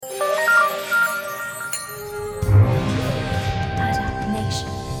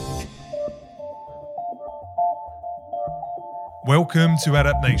Welcome to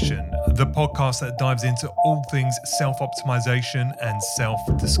Adapt Nation, the podcast that dives into all things self-optimization and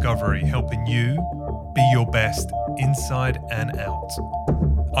self-discovery, helping you be your best inside and out.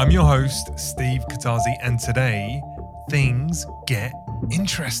 I'm your host, Steve Katazi, and today, things get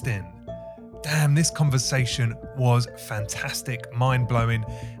interesting. Damn, this conversation was fantastic, mind-blowing,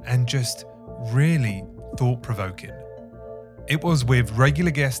 and just really thought-provoking. It was with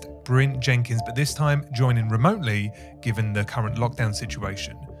regular guest Bryn Jenkins, but this time joining remotely given the current lockdown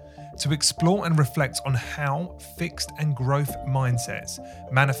situation, to explore and reflect on how fixed and growth mindsets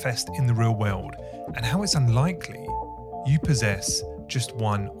manifest in the real world and how it's unlikely you possess just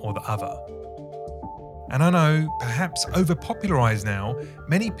one or the other. And I know, perhaps overpopularized now,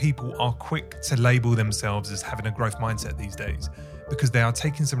 many people are quick to label themselves as having a growth mindset these days because they are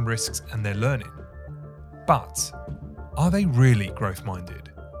taking some risks and they're learning. But are they really growth-minded?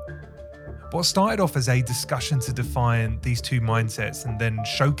 What started off as a discussion to define these two mindsets and then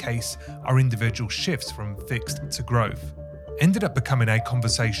showcase our individual shifts from fixed to growth ended up becoming a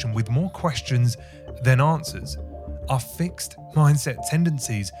conversation with more questions than answers. Our fixed mindset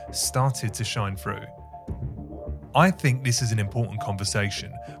tendencies started to shine through. I think this is an important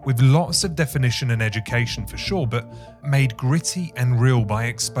conversation with lots of definition and education for sure, but made gritty and real by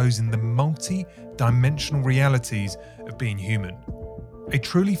exposing the multi-dimensional realities of being human. A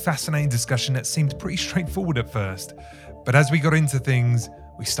truly fascinating discussion that seemed pretty straightforward at first, but as we got into things,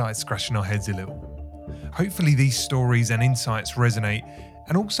 we started scratching our heads a little. Hopefully these stories and insights resonate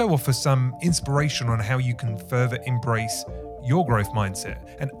and also offer some inspiration on how you can further embrace your growth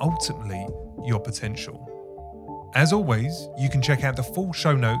mindset and ultimately your potential. As always, you can check out the full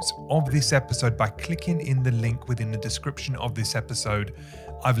show notes of this episode by clicking in the link within the description of this episode.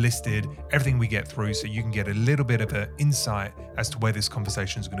 I've listed everything we get through so you can get a little bit of an insight as to where this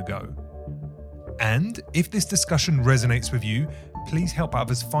conversation is going to go. And if this discussion resonates with you, please help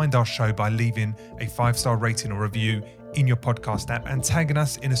others find our show by leaving a 5-star rating or review in your podcast app and tagging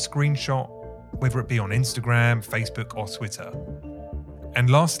us in a screenshot, whether it be on Instagram, Facebook, or Twitter. And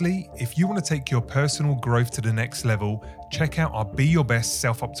lastly, if you want to take your personal growth to the next level, check out our Be Your Best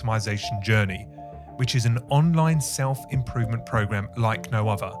Self-Optimization Journey, which is an online self-improvement program like no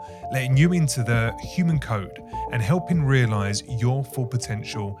other, letting you into the human code and helping realize your full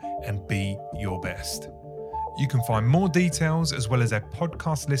potential and be your best. You can find more details as well as a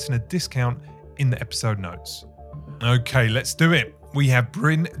podcast listener discount in the episode notes. Okay, let's do it. We have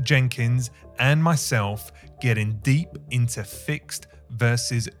Bryn Jenkins and myself getting deep into fixed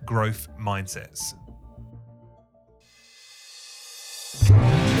versus growth mindsets.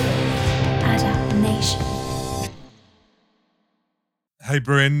 Adapt Nation. Hey,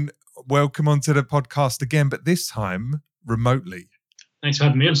 Bryn, welcome onto the podcast again, but this time remotely. Thanks for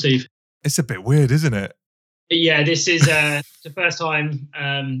having me on, Steve. It's a bit weird, isn't it? Yeah, this is the first time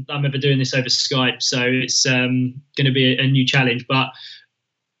I'm ever doing this over Skype, so it's going to be a new challenge, but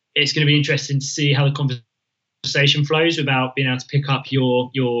it's going to be interesting to see how the conversation flows without being able to pick up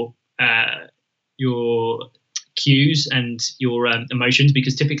your cues and your emotions,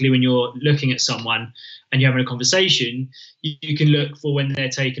 because typically when you're looking at someone and you're having a conversation, you can look for when they're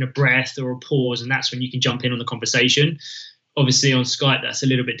taking a breath or a pause, and that's when you can jump in on the conversation. Obviously on Skype that's a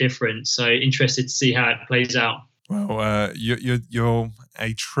little bit different, so interested to see how it plays out. Well, you're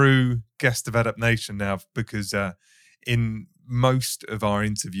a true guest of Adapt Nation now, because in most of our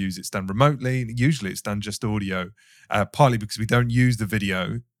interviews it's done remotely. Usually it's done just audio, partly because we don't use the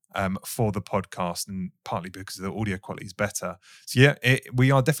video for the podcast, and partly because the audio quality is better. So yeah,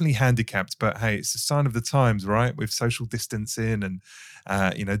 we are definitely handicapped, but hey, it's a sign of the times, right? With social distancing and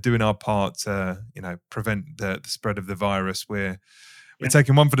doing our part to prevent the spread of the virus. We're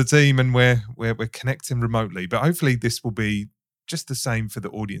taking one for the team, and we're connecting remotely. But hopefully this will be just the same for the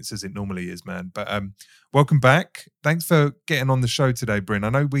audience as it normally is, man. But welcome back. Thanks for getting on the show today, Bryn. I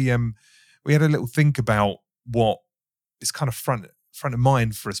know we had a little think about what is kind of front of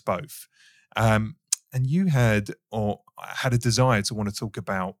mind for us both. And you had a desire to want to talk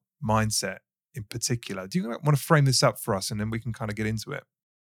about mindset in particular. Do you want to frame this up for us, and then we can kind of get into it?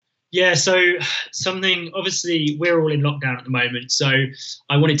 Yeah, so obviously we're all in lockdown at the moment, so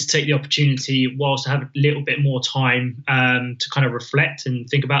I wanted to take the opportunity whilst I have a little bit more time to kind of reflect and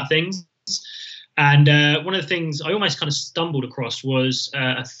think about things. And one of the things I almost kind of stumbled across was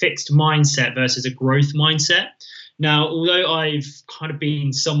a fixed mindset versus a growth mindset. Now, although I've kind of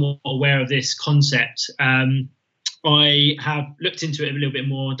been somewhat aware of this concept, I have looked into it a little bit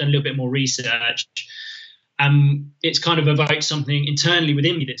more, done a little bit more research. It's kind of evoked something internally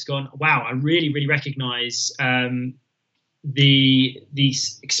within me that's gone, wow, I really, really recognize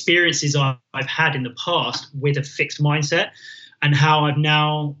these experiences I've had in the past with a fixed mindset. and how I've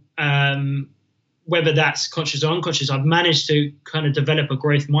now, whether that's conscious or unconscious, I've managed to kind of develop a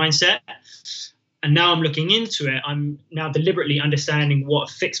growth mindset. And now I'm looking into it. I'm now deliberately understanding what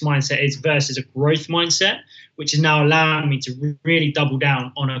a fixed mindset is versus a growth mindset, which is now allowing me to really double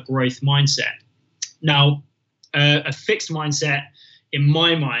down on a growth mindset. Now, a fixed mindset, in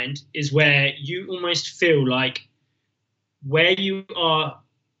my mind, is where you almost feel like where you are,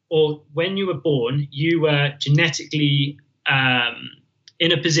 or when you were born, you were genetically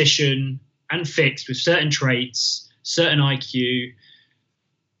in a position and fixed with certain traits, certain IQ,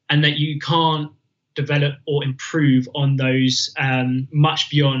 and that you can't develop or improve on those much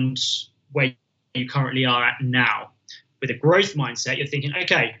beyond where you currently are at now. With a growth mindset, you're thinking,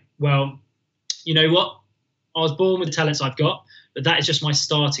 okay, well, you know what? I was born with the talents I've got, but that is just my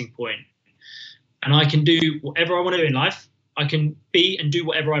starting point. And I can do whatever I want to do in life. I can be and do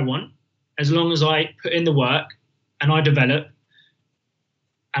whatever I want, as long as I put in the work and I develop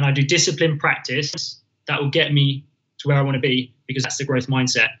and I do disciplined practice that will get me to where I want to be, because that's the growth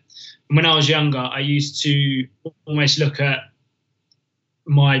mindset. And when I was younger, I used to almost look at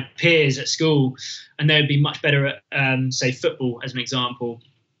my peers at school, and they would be much better at, say, football, as an example.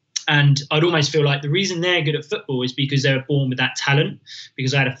 And I'd almost feel like the reason they're good at football is because they were born with that talent,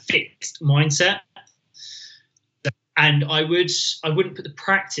 because I had a fixed mindset. And I wouldn't put the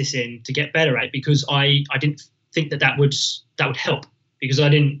practice in to get better at it, because I didn't think that would help, because I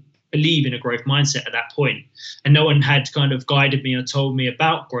didn't believe in a growth mindset at that point. And no one had kind of guided me or told me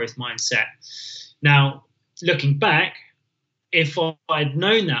about growth mindset. Now, looking back, if I'd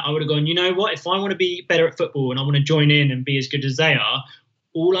known that, I would have gone, you know what, if I want to be better at football and I want to join in and be as good as they are,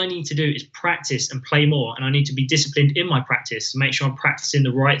 all I need to do is practice and play more. And I need to be disciplined in my practice, make sure I'm practicing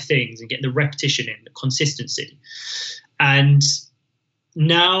the right things and getting the repetition in, the consistency. And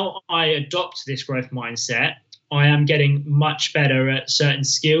now I adopt this growth mindset, I am getting much better at certain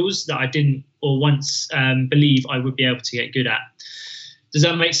skills that I didn't or once believe I would be able to get good at. Does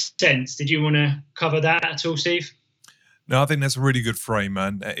that make sense? Did you want to cover that at all, Steve? No, I think that's a really good frame,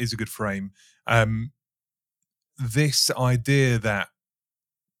 man. That is a good frame. This idea that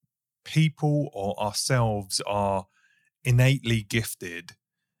people or ourselves are innately gifted,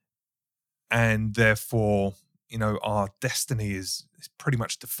 and therefore, you know, our destiny is pretty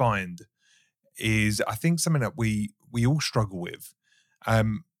much defined, is, I think, something that we all struggle with. I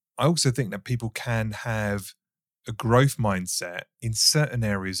also think that people can have a growth mindset in certain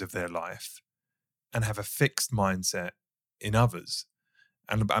areas of their life and have a fixed mindset in others.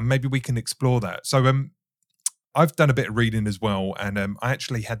 And maybe we can explore that. So I've done a bit of reading as well, and I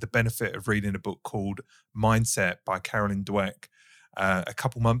actually had the benefit of reading a book called Mindset by Carolyn Dweck a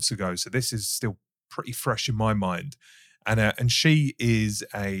couple months ago. So this is still pretty fresh in my mind. And she is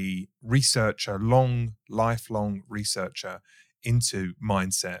a researcher, lifelong researcher into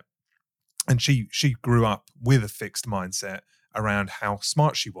mindset. And she grew up with a fixed mindset around how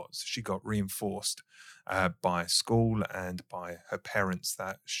smart she was. She got reinforced by school and by her parents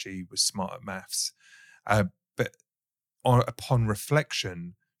that she was smart at maths. But upon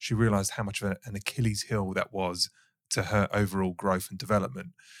reflection, she realized how much of an Achilles heel that was to her overall growth and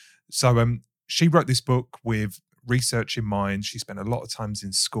development. So she wrote this book with research in mind. She spent a lot of times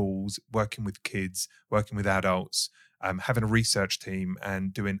in schools, working with kids, working with adults, having a research team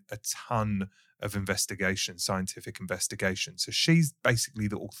and doing a ton of investigation, scientific investigation. So she's basically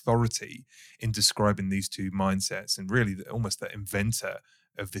the authority in describing these two mindsets and really almost the inventor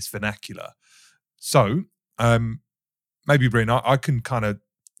of this vernacular. So maybe, Bryn, I can kind of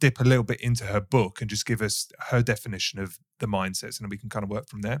dip a little bit into her book and just give us her definition of the mindsets, and then we can kind of work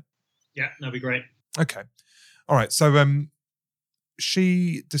from there. Yeah, that'd be great. Okay. All right. So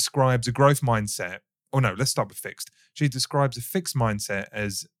she describes a growth mindset. Oh, no, let's start with fixed. She describes a fixed mindset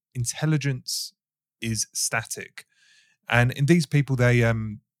as intelligence is static. And in these people, they have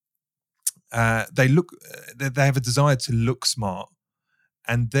a desire to look smart,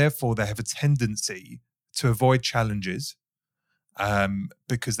 and therefore they have a tendency to avoid challenges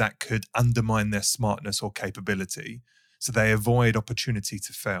because that could undermine their smartness or capability. So they avoid opportunity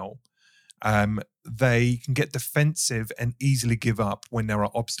to fail. They can get defensive and easily give up when there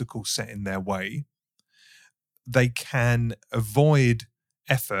are obstacles set in their way. They can avoid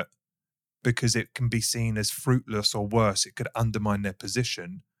effort because it can be seen as fruitless, or worse, it could undermine their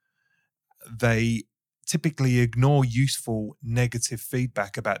position. They typically ignore useful negative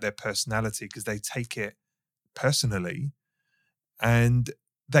feedback about their personality because they take it personally. And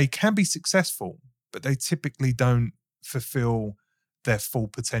they can be successful, but they typically don't fulfill their full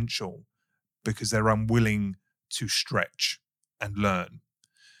potential because they're unwilling to stretch and learn.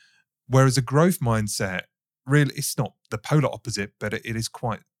 Whereas a growth mindset really, it's not the polar opposite, but it is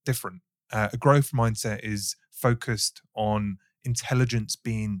quite different. A growth mindset is focused on intelligence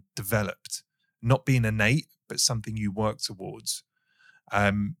being developed, not being innate, but something you work towards.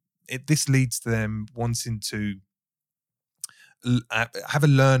 This leads to them wanting to have a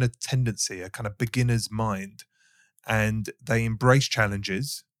learner tendency, a kind of beginner's mind, and they embrace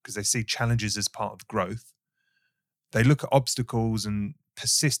challenges because they see challenges as part of growth. They look at obstacles and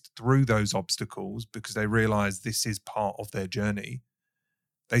persist through those obstacles because they realize this is part of their journey.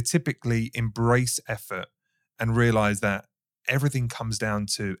 They typically embrace effort and realize that everything comes down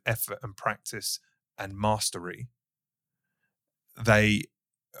to effort and practice and mastery. They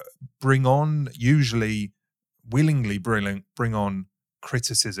usually willingly bring on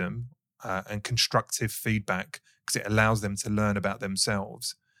criticism and constructive feedback because it allows them to learn about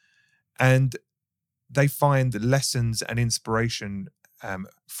themselves. And they find lessons and inspiration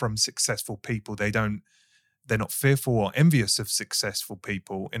from successful people. They're not fearful or envious of successful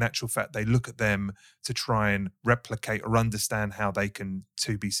people. In actual fact, they look at them to try and replicate or understand how they can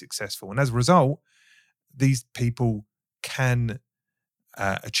too be successful. And as a result, these people can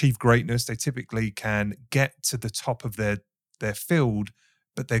achieve greatness. They typically can get to the top of their field,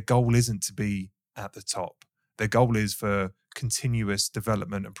 but their goal isn't to be at the top. Their goal is for continuous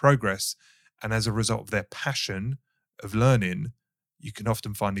development and progress. And as a result of their passion of learning, you can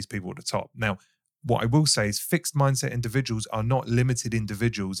often find these people at the top. Now, what I will say is fixed mindset individuals are not limited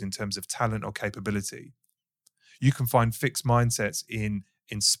individuals in terms of talent or capability. You can find fixed mindsets in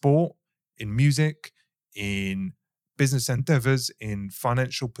sport, in music, in business endeavors, in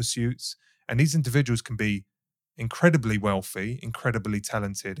financial pursuits. And these individuals can be incredibly wealthy, incredibly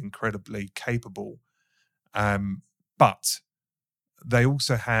talented, incredibly capable. But they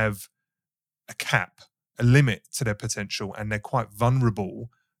also have a cap, a limit to their potential, and they're quite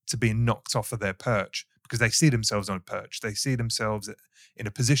vulnerable to being knocked off of their perch because they see themselves on a perch. They see themselves in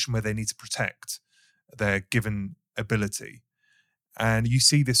a position where they need to protect their given ability. And you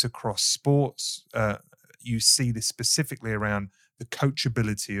see this across sports. You see this specifically around the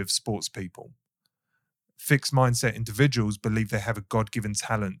coachability of sports people. Fixed mindset individuals believe they have a God-given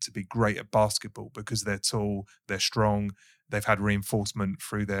talent to be great at basketball because they're tall, they're strong, they've had reinforcement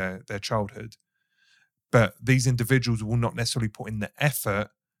through their childhood. But these individuals will not necessarily put in the effort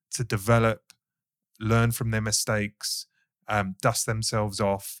to develop, learn from their mistakes, dust themselves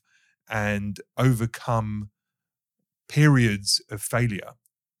off, and overcome periods of failure.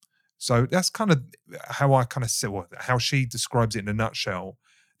 So that's kind of how I kind of see how she describes it in a nutshell.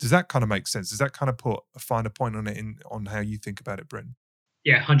 Does that kind of make sense? Does that kind of put a finer point on it on how you think about it, Bryn?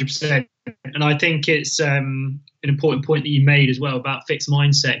 Yeah, 100%. And I think it's an important point that you made as well about fixed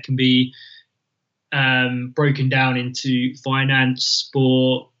mindset can be broken down into finance,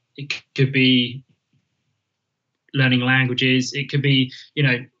 sport. It could be learning languages. It could be,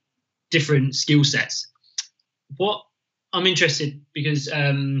 different skill sets. What I'm interested because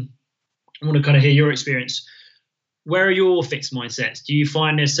I want to kind of hear your experience. Where are your fixed mindsets? Do you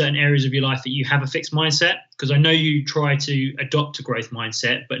find there's certain areas of your life that you have a fixed mindset? Because I know you try to adopt a growth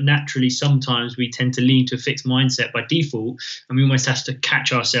mindset, but naturally sometimes we tend to lean to a fixed mindset by default, and we almost have to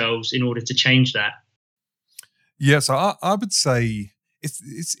catch ourselves in order to change that. Yeah, so I would say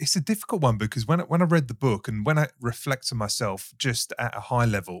it's a difficult one because when I read the book and when I reflect on myself just at a high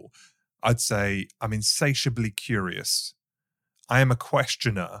level, I'd say I'm insatiably curious. I am a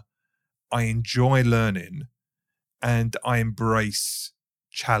questioner. I enjoy learning. And I embrace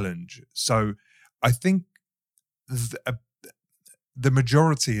challenge. So I think the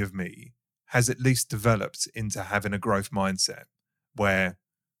majority of me has at least developed into having a growth mindset where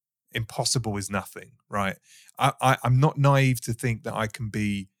impossible is nothing, right? I'm not naive to think that I can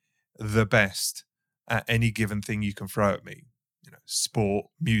be the best at any given thing you can throw at me, sport,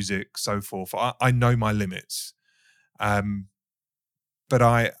 music, so forth. I know my limits. But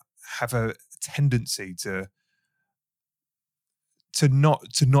I have a tendency to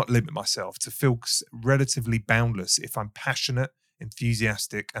not limit myself, to feel relatively boundless if I'm passionate,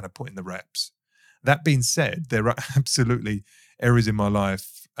 enthusiastic, and I put in the reps. That being said, there are absolutely areas in my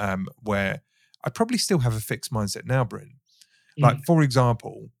life where I probably still have a fixed mindset now, Bryn. Like, for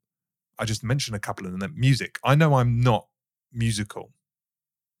example, I just mentioned a couple of them. Music. I know I'm not musical,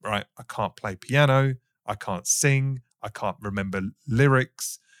 right? I can't play piano. I can't sing. I can't remember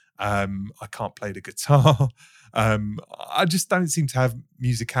lyrics. I can't play the guitar. I just don't seem to have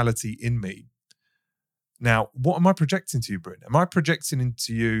musicality in me. Now, what am I projecting to you, Bryn? Am I projecting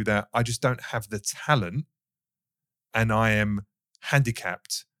into you that I just don't have the talent and I am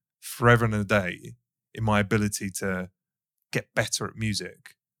handicapped forever and a day in my ability to get better at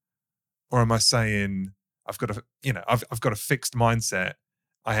music? Or am I saying I've got I've got a fixed mindset.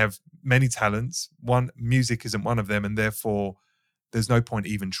 I have many talents. Music isn't one of them, and therefore there's no point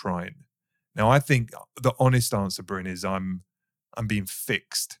even trying. Now, I think the honest answer, Bryn, is I'm being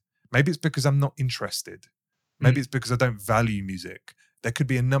fixed. Maybe it's because I'm not interested. Maybe it's because I don't value music. There could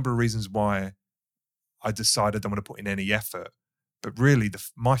be a number of reasons why I decide I don't want to put in any effort. But really,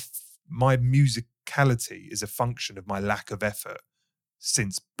 my musicality is a function of my lack of effort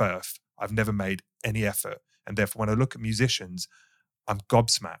since birth. I've never made any effort. And therefore, when I look at musicians, I'm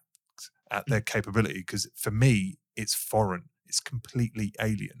gobsmacked at their capability, because for me, it's foreign. It's completely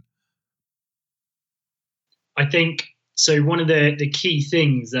alien. I think so. One of the key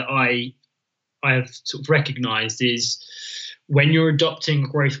things that I have sort of recognized is when you're adopting a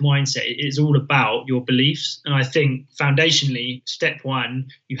growth mindset, it's all about your beliefs. And I think foundationally, step one,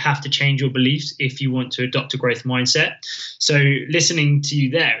 you have to change your beliefs if you want to adopt a growth mindset. So listening to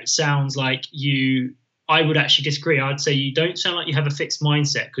you there, it sounds like I would actually disagree. I'd say you don't sound like you have a fixed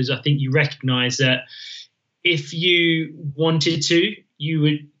mindset, because I think you recognize that if you wanted to,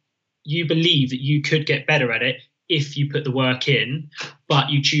 you believe that you could get better at it if you put the work in, but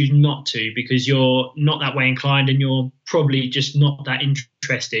you choose not to because you're not that way inclined and you're probably just not that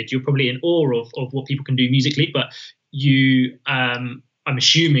interested. You're probably in awe of what people can do musically, but you, I'm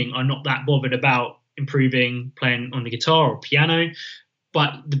assuming, are not that bothered about improving playing on the guitar or piano.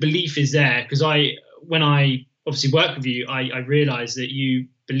 But the belief is there, because when I obviously work with you, I realize that you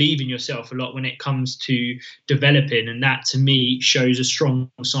believe in yourself a lot when it comes to developing, and that to me shows a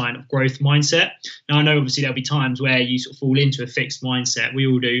strong sign of growth mindset. Now, I know obviously there'll be times where you sort of fall into a fixed mindset. We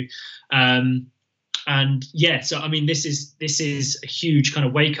all do. And yeah, so I mean, this is a huge kind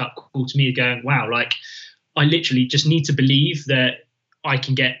of wake up call to me, going, wow, like I literally just need to believe that I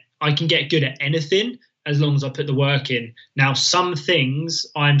can get good at anything as long as I put the work in. Now, some things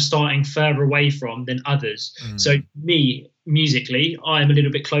I'm starting further away from than others. So me, musically, I'm a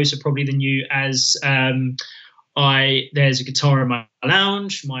little bit closer probably than you, as there's a guitar in my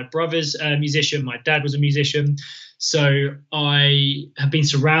lounge. My brother's a musician. My dad was a musician. So I have been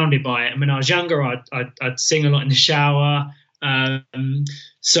surrounded by it. And when I was younger, I'd sing a lot in the shower.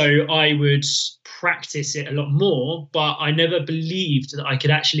 So I would practice it a lot more, but I never believed that I could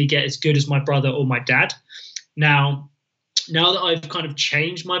actually get as good as my brother or my dad. Now that I've kind of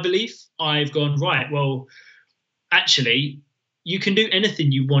changed my belief, I've gone, right, well, actually, you can do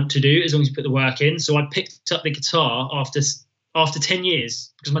anything you want to do as long as you put the work in. So I picked up the guitar after 10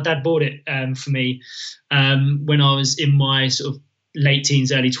 years, because my dad bought it for me when I was in my sort of late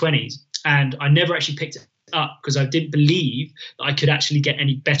teens, early 20s. And I never actually picked it up because I didn't believe that I could actually get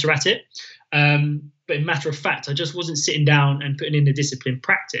any better at it. But in matter of fact, I just wasn't sitting down and putting in the disciplined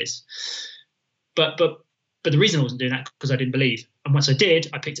practice. But the reason I wasn't doing that because I didn't believe. And once I did,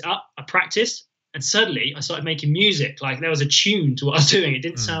 I picked it up, I practiced, and suddenly I started making music. Like there was a tune to what I was doing. It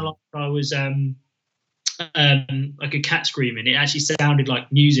didn't sound like I was like a cat screaming. It actually sounded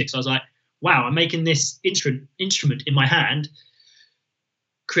like music. So I was like, wow, I'm making this instrument in my hand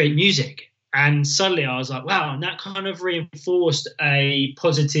create music. And suddenly I was like, wow, and that kind of reinforced a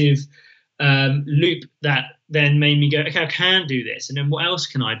positive loop that then made me go, okay, I can do this. And then what else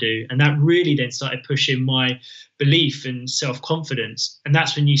can I do? And that really then started pushing my belief and self-confidence. And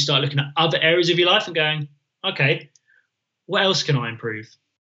that's when you start looking at other areas of your life and going, okay, what else can I improve?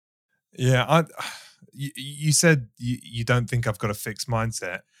 Yeah, you said you don't think I've got a fixed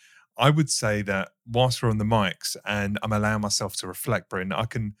mindset. I would say that whilst we're on the mics and I'm allowing myself to reflect, Bryn, I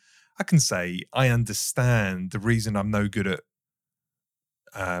can say I understand the reason I'm no good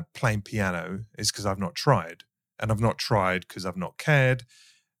at playing piano is because I've not tried. And I've not tried because I've not cared.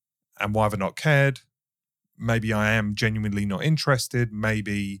 And why have I not cared? Maybe I am genuinely not interested.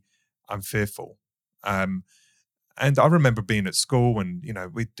 Maybe I'm fearful. And I remember being at school and,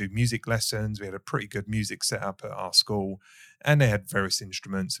 we'd do music lessons. We had a pretty good music set up at our school and they had various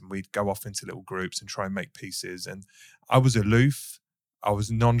instruments and we'd go off into little groups and try and make pieces. And I was aloof. I was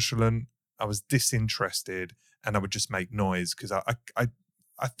nonchalant. I was disinterested and I would just make noise because I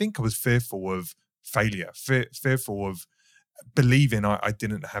think I was fearful of failure, fearful of believing I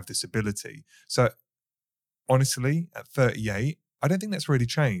didn't have this ability. So honestly, at 38, I don't think that's really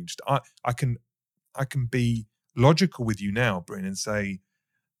changed. I can be logical with you now, Bryn, and say,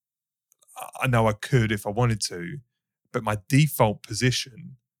 I know I could if I wanted to, but my default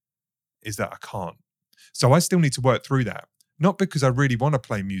position is that I can't. So I still need to work through that. Not because I really want to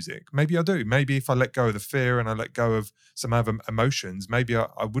play music. Maybe I do. Maybe if I let go of the fear and I let go of some other emotions, maybe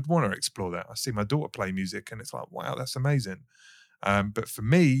I would want to explore that. I see my daughter play music and it's like, wow, that's amazing. But for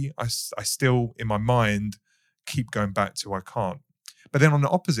me, I still, in my mind, keep going back to I can't. But then on the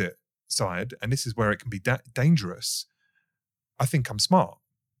opposite side, and this is where it can be dangerous, I think I'm smart.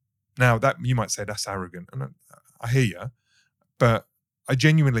 Now, that you might say that's arrogant, and I hear you, but I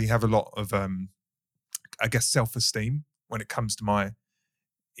genuinely have a lot of, I guess, self-esteem when it comes to my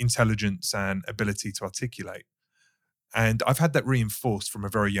intelligence and ability to articulate. And I've had that reinforced from a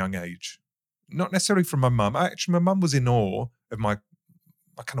very young age. Not necessarily from my mum. Actually, my mum was in awe of my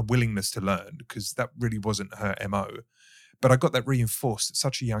kind of willingness to learn, because that really wasn't her MO. But I got that reinforced at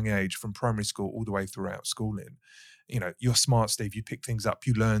such a young age, from primary school all the way throughout schooling. You know, you're smart, Steve. You pick things up.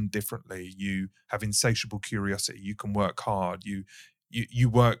 You learn differently. You have insatiable curiosity. You can work hard. You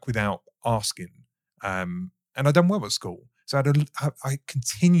work without asking. And I done well at school. So I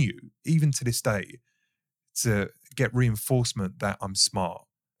continue, even to this day, to get reinforcement that I'm smart,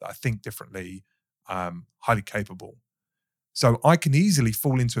 that I think differently, highly capable. So I can easily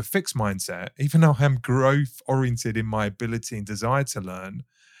fall into a fixed mindset, even though I'm growth oriented in my ability and desire to learn.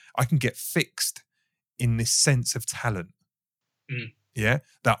 I can get fixed in this sense of talent. Yeah,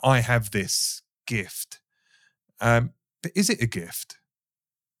 that I have this gift. But is it a gift?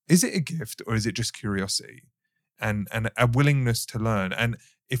 Is it a gift, or is it just curiosity and a willingness to learn? And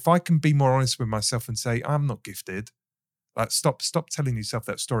if I can be more honest with myself and say, I'm not gifted, like stop telling yourself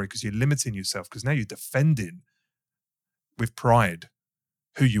that story, because you're limiting yourself, because now you're defending with pride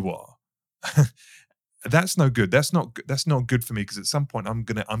who you are. That's no good. That's not good for me, because at some point I'm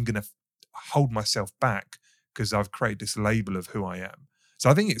gonna hold myself back, because I've created this label of who I am. So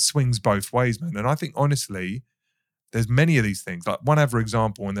I think it swings both ways, man. And I think, honestly, there's many of these things. Like, one other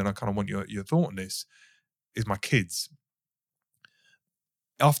example, and then I kind of want your thought on this, is my kids.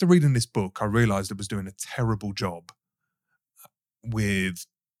 After reading this book, I realized I was doing a terrible job with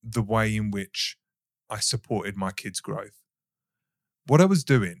the way in which I supported my kids' growth. What I was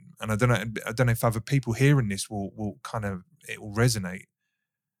doing, and I don't know if other people hearing this will resonate,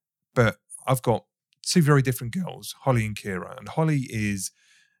 but I've got two very different girls, Holly and Kira, and Holly is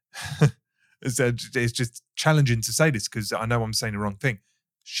it's just challenging to say this, because I know I'm saying the wrong thing.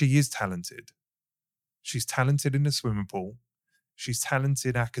 She is talented. She's talented in the swimming pool. She's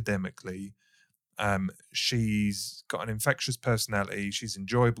talented academically. She's got an infectious personality. She's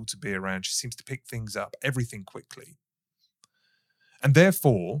enjoyable to be around. She seems to pick things up, everything quickly. And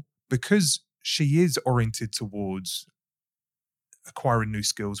therefore, because she is oriented towards acquiring new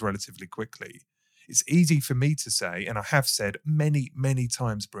skills relatively quickly, it's easy for me to say, and I have said many, many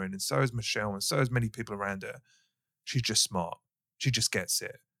times, Bryn, and so has Michelle, and so has many people around her, she's just smart. She just gets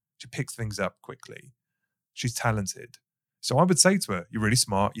it. She picks things up quickly. She's talented. So I would say to her, you're really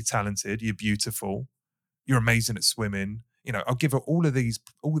smart, you're talented, you're beautiful, you're amazing at swimming. You know, I'll give her all of this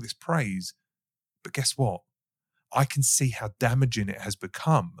praise. But guess what? I can see how damaging it has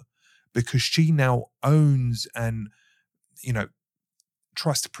become, because she now owns and,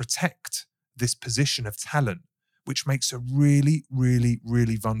 tries to protect this position of talent, which makes her really, really,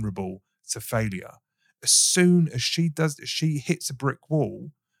 really vulnerable to failure. As soon as she hits a brick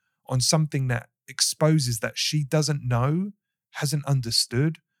wall on something that exposes that she doesn't know, hasn't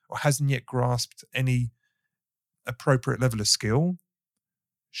understood, or hasn't yet grasped any appropriate level of skill,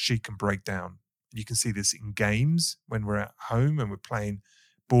 she can break down. You can see this in games when we're at home and we're playing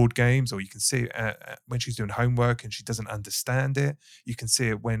board games, or you can see it when she's doing homework and she doesn't understand it. You can see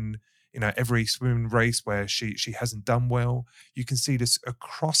it when, every swimming race where she hasn't done well. You can see this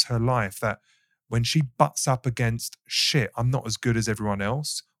across her life, that when she butts up against shit, I'm not as good as everyone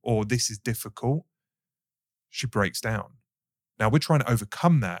else, or this is difficult, she breaks down. Now, we're trying to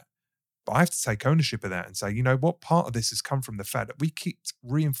overcome that, but I have to take ownership of that and say, what part of this has come from the fact that we keep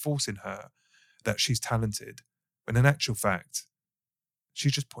reinforcing her that she's talented, when in actual fact,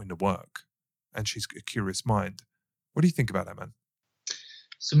 she's just putting to work and she's a curious mind. What do you think about that, man?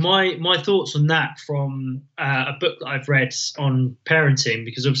 So my thoughts on that from a book that I've read on parenting,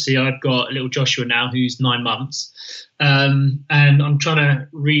 because obviously I've got little Joshua now who's 9 months, and I'm trying to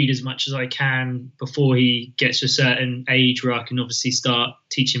read as much as I can before he gets to a certain age where I can obviously start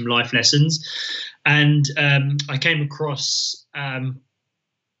teaching him life lessons. And I came across a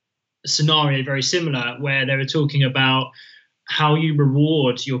scenario very similar where they were talking about how you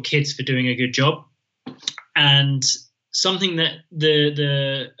reward your kids for doing a good job. And something that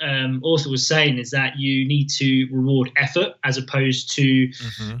the author was saying is that you need to reward effort, as opposed to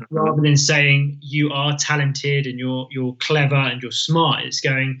rather than saying you are talented and you're clever and you're smart. It's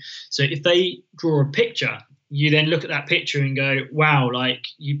going, so if they draw a picture, you then look at that picture and go, wow, like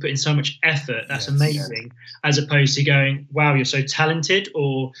you put in so much effort. That's amazing. As opposed to going, wow, you're so talented,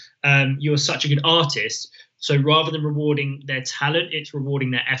 or you're such a good artist. So rather than rewarding their talent, it's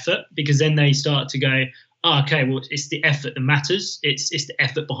rewarding their effort, because then they start to go, okay, well, it's the effort that matters. It's the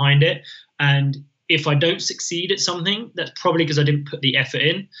effort behind it. And if I don't succeed at something, that's probably because I didn't put the effort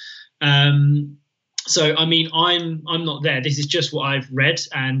in. So, I mean, I'm not there. This is just what I've read.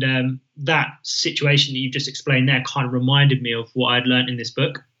 And that situation that you've just explained there kind of reminded me of what I'd learned in this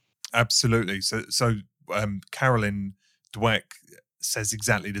book. Absolutely. So Carolyn Dweck says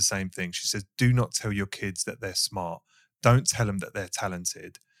exactly the same thing. She says, do not tell your kids that they're smart. Don't tell them that they're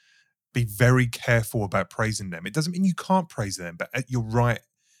talented. Be very careful about praising them. It doesn't mean you can't praise them, but you're right.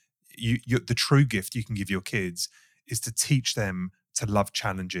 The true gift you can give your kids is to teach them to love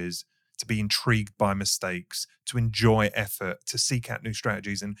challenges, to be intrigued by mistakes, to enjoy effort, to seek out new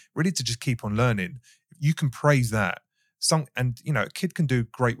strategies, and really to just keep on learning. You can praise that. A kid can do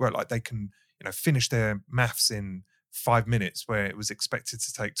great work. Like they can, finish their maths in 5 minutes where it was expected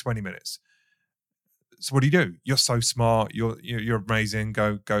to take 20 minutes. So what do? You're so smart. You're amazing.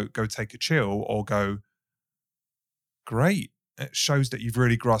 Go take a chill, or go, great. It shows that you've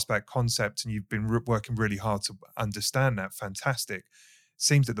really grasped that concept and you've been working really hard to understand that. Fantastic.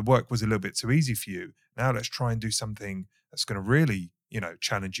 Seems that the work was a little bit too easy for you. Now let's try and do something that's going to really,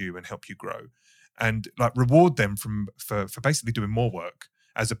 challenge you and help you grow, and like reward them for basically doing more work,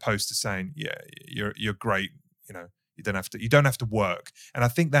 as opposed to saying, yeah, you're great. You don't have to work. And I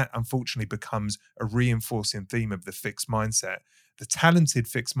think that unfortunately becomes a reinforcing theme of the fixed mindset. The talented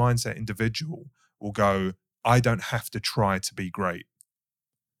fixed mindset individual will go, I don't have to try to be great.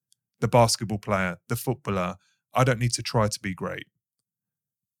 The basketball player, the footballer, I don't need to try to be great.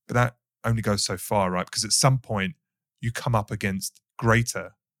 But that only goes so far, right? Because at some point you come up against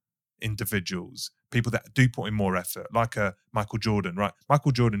greater individuals, people that do put in more effort, like a Michael Jordan, right?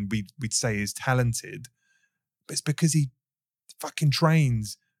 Michael Jordan, we'd say is talented, but it's because he fucking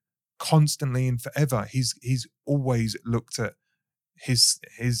trains constantly and forever. He's always looked at his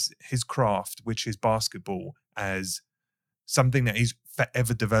craft, which is basketball, as something that he's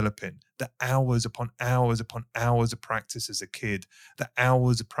forever developing. The hours upon hours upon hours of practice as a kid, the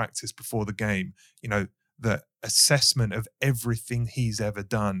hours of practice before the game, the assessment of everything he's ever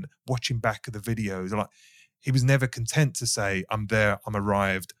done, watching back at the videos. Like, he was never content to say, I'm there, I'm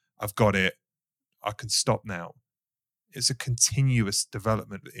arrived, I've got it, I can stop now. It's a continuous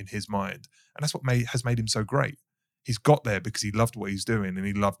development in his mind. And that's what has made him so great. He's got there because he loved what he's doing and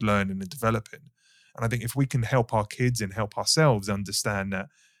he loved learning and developing. And I think if we can help our kids and help ourselves understand that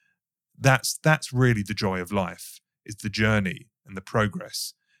that's really the joy of life, is the journey and the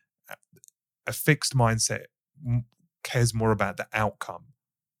progress. A fixed mindset cares more about the outcome,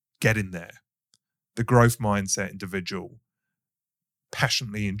 getting there. The growth mindset individual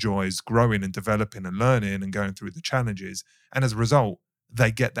passionately enjoys growing and developing and learning and going through the challenges. And as a result,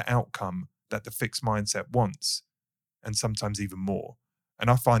 they get the outcome that the fixed mindset wants, and sometimes even more. And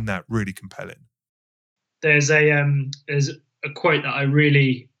I find that really compelling. There's a quote that I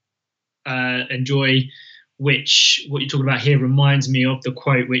really enjoy, which what you're talking about here reminds me of the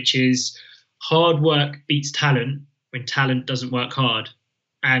quote, which is, hard work beats talent when talent doesn't work hard.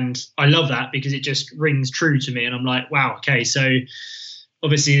 And I love that because it just rings true to me. And I'm like, wow, okay, so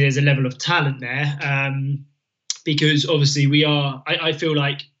obviously there's a level of talent there, because obviously I feel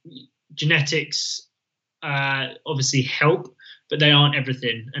like genetics obviously help, but they aren't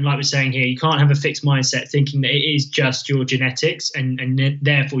everything. And like we're saying here, you can't have a fixed mindset thinking that it is just your genetics and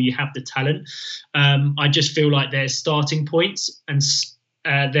therefore you have the talent. I just feel like there's starting points and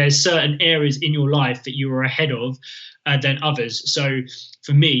there's certain areas in your life that you are ahead of than others. So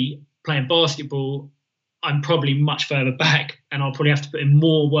for me, playing basketball, I'm probably much further back and I'll probably have to put in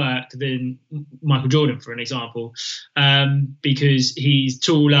more work than Michael Jordan, for an example, because he's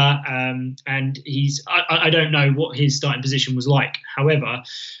taller and I don't know what his starting position was like. However,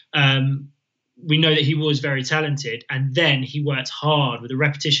 we know that he was very talented, and then he worked hard with the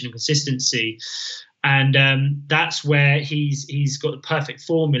repetition and consistency. And that's where he's got the perfect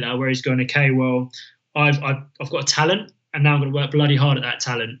formula where he's going, okay, well, I've got a talent and now I'm going to work bloody hard at that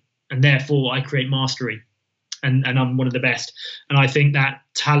talent. And therefore I create mastery and I'm one of the best. And I think that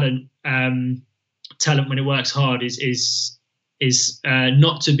talent when it works hard is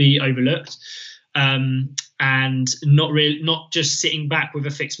not to be overlooked. And not just sitting back with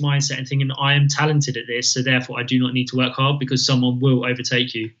a fixed mindset and thinking I am talented at this, so therefore I do not need to work hard, because someone will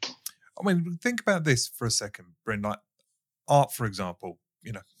overtake you. I mean, think about this for a second, Bryn. Like art, for example,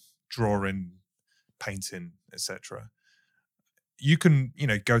 drawing, painting, etc. You can,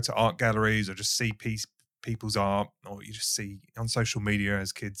 go to art galleries or just see people's art, or you just see on social media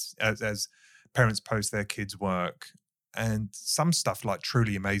as kids, as parents post their kids' work, and some stuff like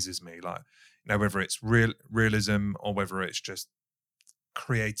truly amazes me. Like, whether it's realism or whether it's just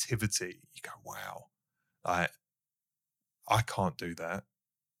creativity, you go, wow. I can't do that.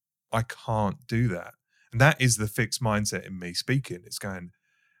 I can't do that. And that is the fixed mindset in me speaking. It's going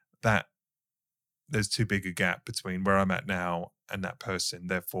that there's too big a gap between where I'm at now and that person.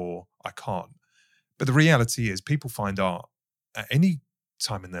 Therefore, I can't. But the reality is people find art at any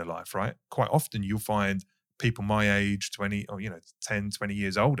time in their life, right? Quite often you'll find people my age, 20 or, 10, 20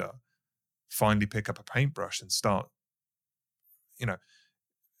 years older, finally pick up a paintbrush and start,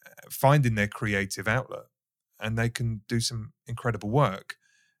 finding their creative outlet, and they can do some incredible work.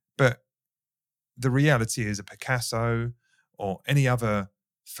 But the reality is a Picasso or any other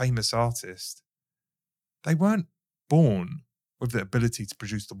famous artist, they weren't born with the ability to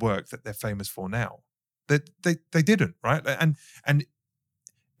produce the work that they're famous for now. They didn't, right? And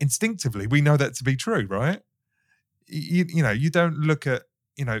instinctively we know that to be true, right? You don't look at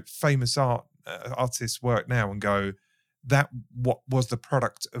famous artists' work now and go, that what was the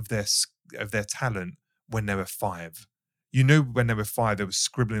product of their talent when they were 5. You knew when they were 5 they were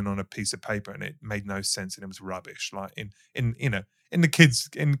scribbling on a piece of paper and it made no sense and it was rubbish. Like in the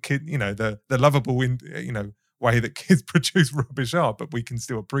lovable way that kids produce rubbish art, but we can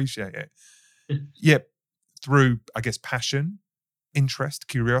still appreciate it. Yet through, I guess, passion, interest,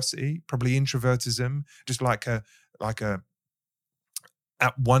 curiosity, probably introvertism, just like a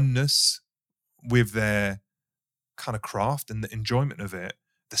at oneness with their kind of craft and the enjoyment of it,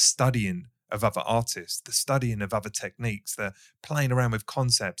 the studying of other artists, the studying of other techniques, the playing around with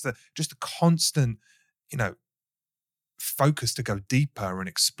concepts, just a constant, focus to go deeper and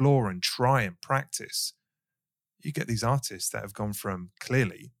explore and try and practice. You get these artists that have gone from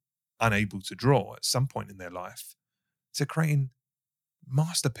clearly unable to draw at some point in their life to creating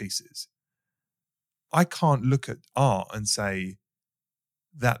masterpieces. I can't look at art and say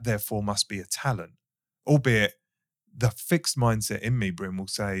that therefore must be a talent, albeit the fixed mindset in me, Bryn, will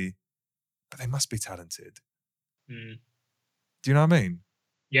say, but they must be talented. Do you know what I mean?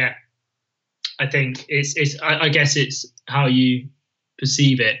 Yeah. I think I guess it's how you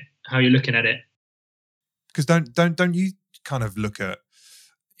perceive it, how you're looking at it. Because don't you kind of look at,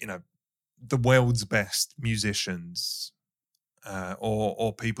 the world's best musicians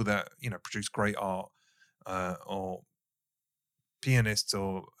or people that, produce great art or pianists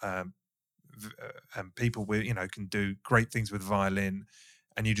or and people with, can do great things with violin,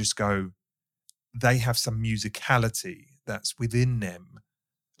 and you just go, they have some musicality that's within them.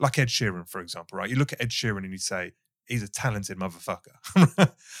 Like Ed Sheeran, for example, right? You look at Ed Sheeran and you say, he's a talented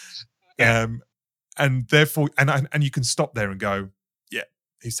motherfucker. Yeah. And therefore, and you can stop there and go, yeah,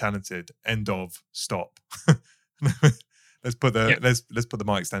 he's talented. End of, stop. Let's put the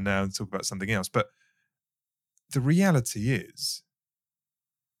mics down now and talk about something else. But the reality is,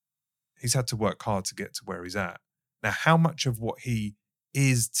 he's had to work hard to get to where he's at. Now, how much of what he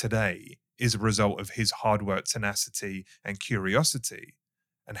is today is a result of his hard work, tenacity, and curiosity,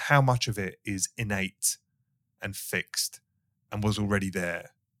 and how much of it is innate and fixed and was already there?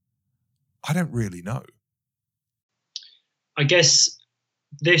 I don't really know. I guess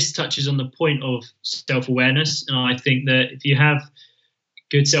this touches on the point of self-awareness. And I think that if you have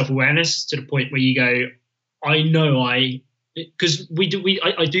good self-awareness to the point where you go, I know because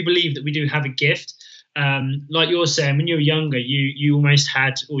I do believe that we do have a gift. Like you're saying, when you were younger, you almost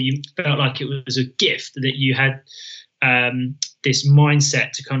had, or you felt like it was a gift that you had this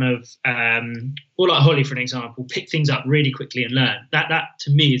mindset to kind of, or like Holly, for an example, pick things up really quickly and learn. That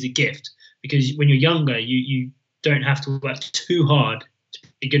to me is a gift, because when you're younger, you don't have to work too hard to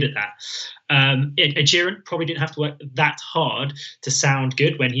be good at that. Ed Sheeran probably didn't have to work that hard to sound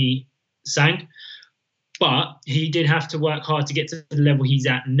good when he sang, but he did have to work hard to get to the level he's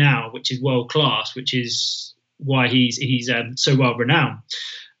at now, which is world class, which is why he's so well renowned.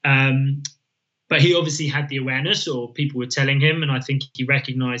 But he obviously had the awareness, or people were telling him, and I think he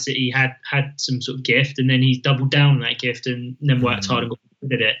recognised that he had some sort of gift, and then he's doubled down on that gift and then worked hard and got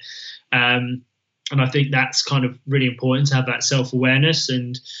good at it. And I think that's kind of really important to have that self-awareness,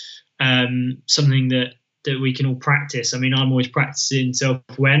 and something that we can all practice. I mean, I'm always practicing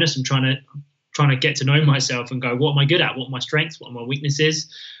self-awareness. I'm trying to get to know myself and go, what am I good at? What are my strengths? What are my weaknesses?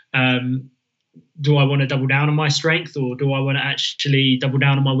 Do I want to double down on my strength, or do I want to actually double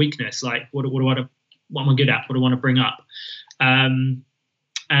down on my weakness? Like, what am I good at? What do I want to bring up? And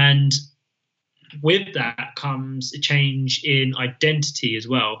with that comes a change in identity as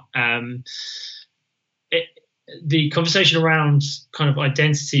well. The conversation around kind of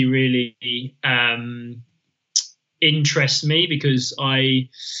identity really interests me, because I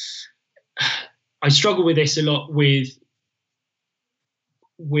struggle with this a lot with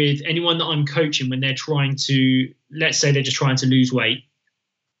anyone that I'm coaching when they're trying to, let's say they're just trying to lose weight.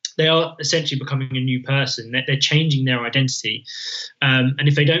 they are essentially becoming a new person. They're changing their identity, and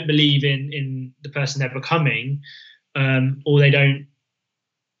if they don't believe in the person they're becoming, or they don't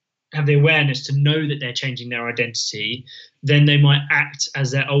have the awareness to know that they're changing their identity, then they might act as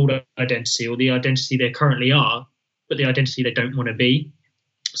their old identity or the identity they currently are, but the identity they don't want to be.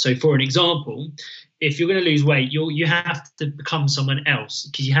 So, for an example, if you're going to lose weight, you have to become someone else,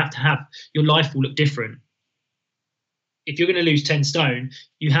 because you have to have, your life will look different. If you're going to lose 10 stone,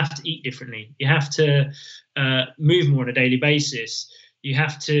 you have to eat differently. You have to move more on a daily basis. You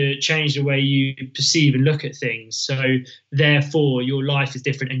have to change the way you perceive and look at things. So therefore, your life is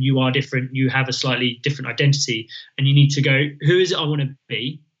different and you are different. You have a slightly different identity, and you need to go, who is it I want to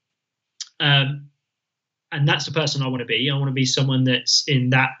be? And that's the person I want to be. I want to be someone that's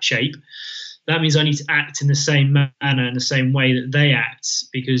in that shape. That means I need to act in the same manner, in the same way that they act,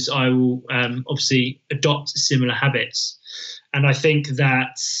 because I will obviously adopt similar habits. And I think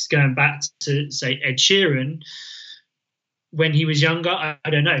that, going back to, say, Ed Sheeran, when he was younger, I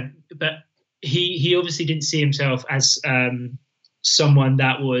don't know, but he obviously didn't see himself as someone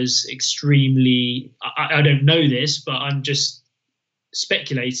that was extremely, I don't know this, but I'm just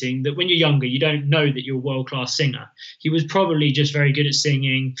speculating that when you're younger, you don't know that you're a world-class singer. He was probably just very good at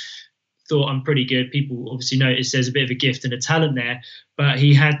singing, thought, I'm pretty good. People obviously notice there's a bit of a gift and a talent there, but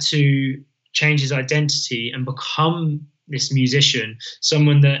he had to change his identity and become this musician,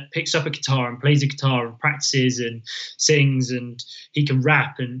 someone that picks up a guitar and plays a guitar and practices and sings, and he can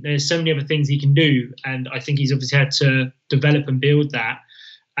rap, and there's so many other things he can do. And I think he's obviously had to develop and build that,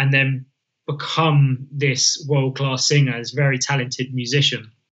 and then become this world-class singer, this very talented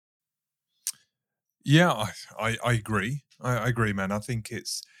musician. Yeah, I agree. I agree, man. I think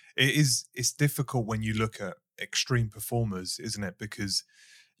it's difficult when you look at extreme performers, isn't it? Because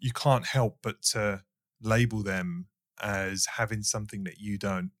you can't help but to label them as having something that you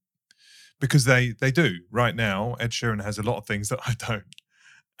don't, because they do. Right now, Ed Sheeran has a lot of things that I don't,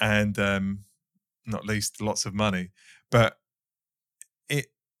 and not least lots of money. But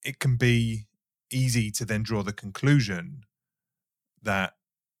it can be easy to then draw the conclusion that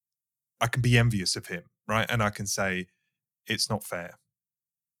I can be envious of him, right? And I can say it's not fair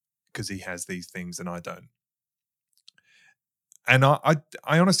because he has these things and I don't. And I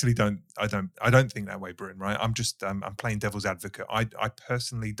honestly don't think that way, Bryn, right? I'm just I'm playing devil's advocate. I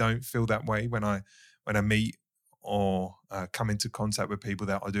personally don't feel that way when I meet or come into contact with people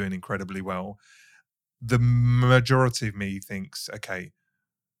that are doing incredibly well. The majority of me thinks, okay,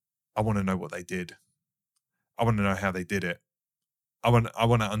 I want to know what they did. I want to know how they did it. I want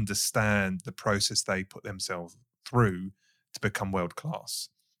to understand the process they put themselves through to become world class.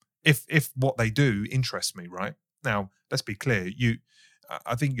 If what they do interests me, right? Now, let's be clear.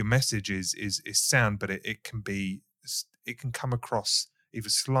 I think your message is sound, but it can come across either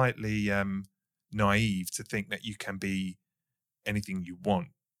slightly naive to think that you can be anything you want,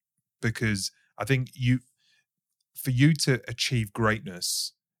 because I think for you to achieve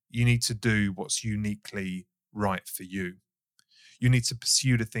greatness, you need to do what's uniquely right for you. You need to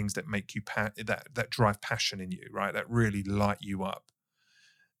pursue the things that make you that drive passion in you, right? That really light you up.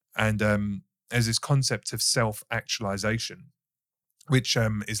 And there's this concept of self-actualization, which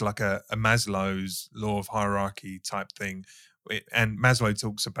is like a Maslow's law of hierarchy type thing. And Maslow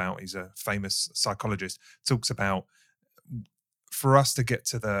talks about, he's a famous psychologist, talks about, for us to get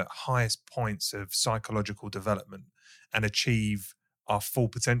to the highest points of psychological development and achieve our full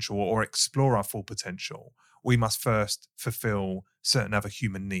potential or explore our full potential, we must first fulfill certain other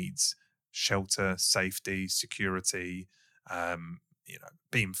human needs: shelter, safety, security,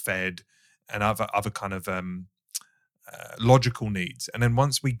 being fed, and other kind of logical needs. And then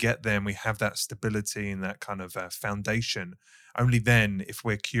once we get there and we have that stability and that kind of foundation, only then, if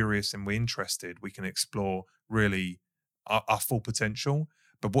we're curious and we're interested, we can explore really our full potential.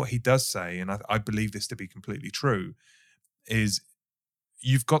 But what he does say, and I believe this to be completely true, is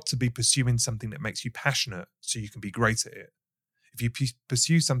you've got to be pursuing something that makes you passionate so you can be great at it. If you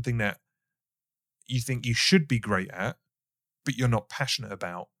pursue something that you think you should be great at, but you're not passionate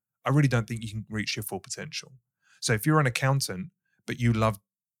about, I really don't think you can reach your full potential. So if you're an accountant, but you love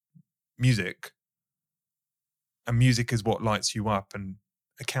music, and music is what lights you up, and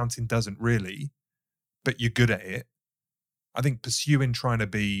accounting doesn't really, but you're good at it, I think pursuing trying to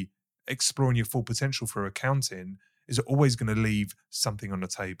be exploring your full potential for accounting is always going to leave something on the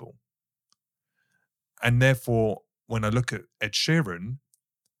table. And therefore, when I look at Ed Sheeran,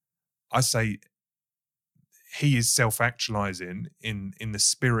 I say he is self-actualizing in the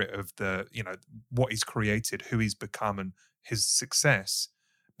spirit of what he's created, who he's become, and his success,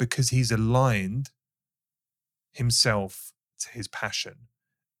 because he's aligned himself to his passion.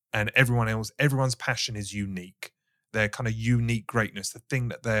 and everyone's passion is unique. Their kind of unique greatness, the thing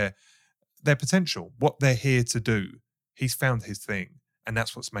that their potential, what they're here to do. He's found his thing, and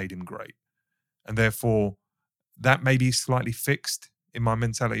that's what's made him great. And therefore, that may be slightly fixed in my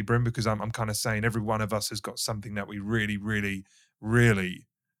mentality, Bryn, because I'm kind of saying every one of us has got something that we really, really, really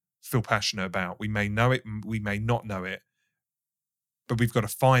feel passionate about. We may know it, we may not know it, but we've got to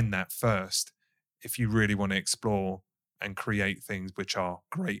find that first if you really want to explore and create things which are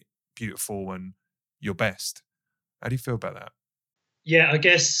great, beautiful, and your best. How do you feel about that? Yeah, I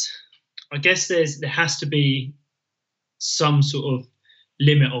guess there has to be some sort of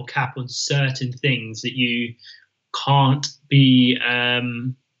limit or cap on certain things that you can't be.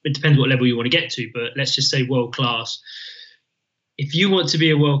 It depends what level you want to get to, but let's just say world class. If you want to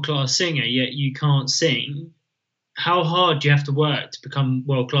be a world class singer yet you can't sing, how hard do you have to work to become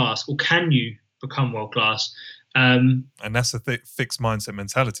world class, or can you become world class? And that's a fixed mindset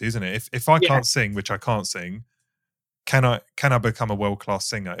mentality, isn't it? If I can't sing, which I can't sing, can I become a world class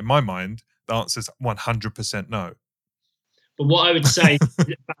singer? In my mind, the answer is 100% no. But what I would say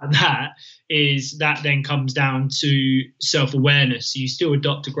about that is that then comes down to self-awareness. So you still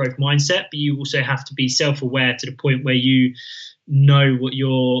adopt a growth mindset, but you also have to be self-aware to the point where you know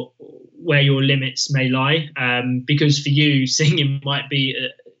where your limits may lie. Because for you, singing might be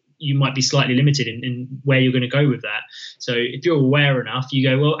you might be slightly limited in where you're going to go with that. So if you're aware enough, you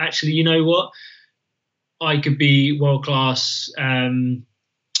go, well, actually, you know what? I could be world class in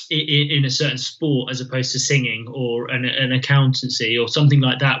a certain sport as opposed to singing, or an accountancy or something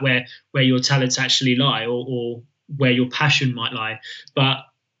like that, where your talents actually lie, or where your passion might lie. But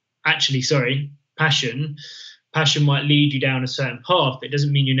actually, passion might lead you down a certain path. It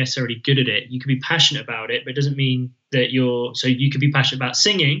doesn't mean you're necessarily good at it. You can be passionate about it, but it doesn't mean that you could be passionate about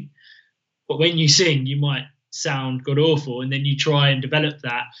singing, but when you sing, you might sound god awful, and then you try and develop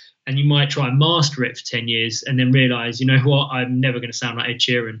that, and you might try and master it for 10 years and then realize, you know what, I'm never going to sound like Ed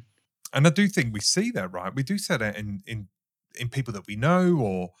Sheeran. And I do think we see that, right? We do see that in people that we know,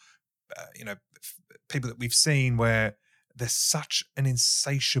 or people that we've seen, where there's such an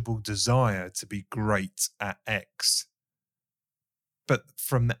insatiable desire to be great at X. But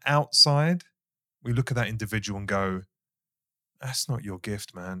from the outside, we look at that individual and go, that's not your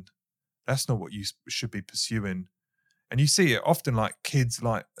gift, man. That's not what you should be pursuing. And you see it often, like kids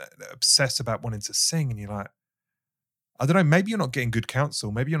like obsess about wanting to sing, and you're like, I don't know, maybe you're not getting good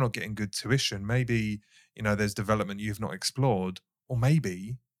counsel, maybe you're not getting good tuition, maybe, there's development you've not explored, or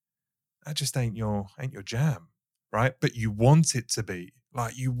maybe that just ain't your jam, right? But you want it to be,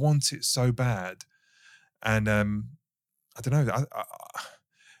 like, you want it so bad. And I don't know,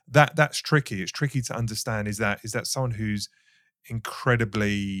 that's tricky. It's tricky to understand. Is that someone who's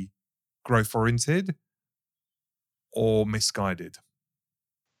incredibly growth oriented or misguided?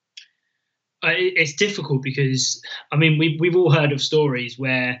 It's difficult because, I mean, we've all heard of stories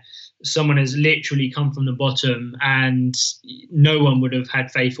where someone has literally come from the bottom and no one would have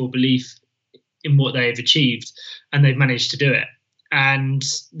had faith or belief in what they've achieved, and they've managed to do it. And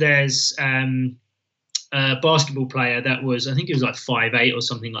there's a basketball player that was, I think he was like 5'8" or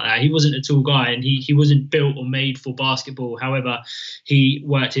something like that. He wasn't a tall guy, and he wasn't built or made for basketball. However, he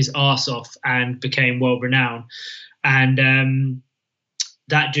worked his arse off and became world renowned. And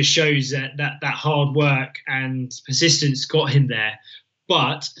that just shows that hard work and persistence got him there.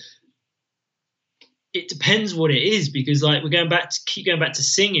 But it depends what it is, because like we're keep going back to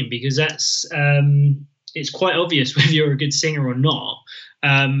singing, because that's it's quite obvious whether you're a good singer or not.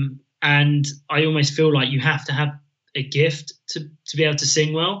 And I almost feel like you have to have a gift to be able to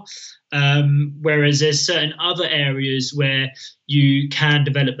sing well. Whereas there's certain other areas where you can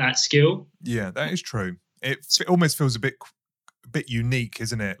develop that skill. Yeah, that is true. It almost feels a bit unique,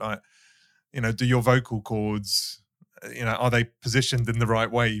 isn't it? Like, do your vocal cords, are they positioned in the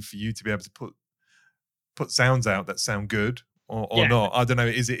right way for you to be able to put sounds out that sound good or not? I don't know.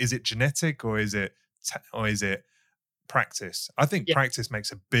 Is it genetic, or is it practice? I think practice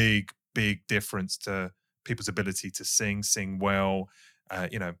makes a big difference to people's ability to sing well,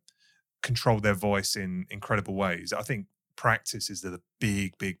 control their voice in incredible ways. I think practice is the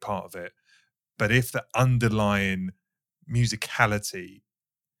big part of it. But if the underlying musicality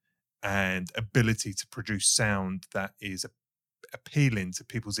and ability to produce sound that is appealing to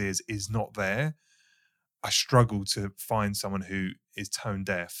people's ears is not there, I struggle to find someone who is tone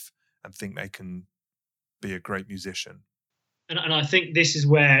deaf and think they can be a great musician. And I think this is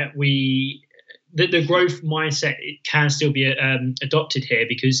where we the growth mindset, it can still be adopted here,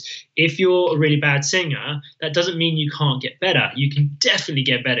 because if you're a really bad singer, that doesn't mean you can't get better. You can definitely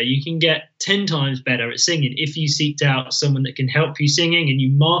get better. You can get 10 times better at singing if you seeked out someone that can help you singing and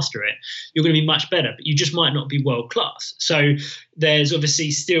you master it. You're going to be much better, but you just might not be world class. So there's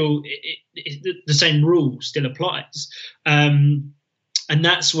obviously still the same rule still applies, and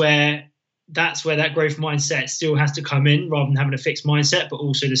that's where that growth mindset still has to come in, rather than having a fixed mindset, but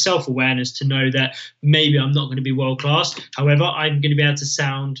also the self-awareness to know that maybe I'm not going to be world class. However, I'm going to be able to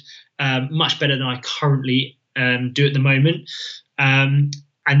sound much better than I currently do at the moment. And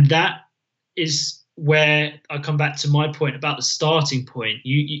that is where I come back to my point about the starting point.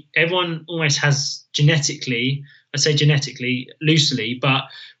 Everyone almost has genetically, I say genetically loosely, but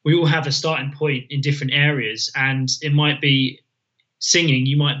we all have a starting point in different areas, and it might be singing.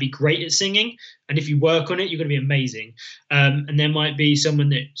 You might be great at singing, and if you work on it, you're going to be amazing. And there might be someone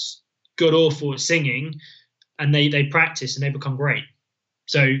that's god awful at singing, and they practice and they become great.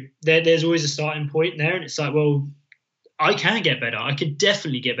 So there's always a starting point there, and it's like, well, I can get better. I can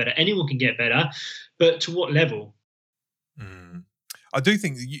definitely get better. Anyone can get better, but to what level? I do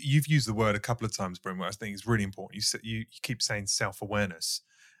think you've used the word a couple of times, Brent, where I think it's really important. You keep saying self-awareness,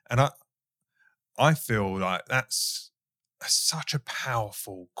 and I feel like that's such a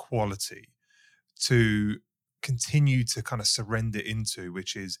powerful quality to continue to kind of surrender into,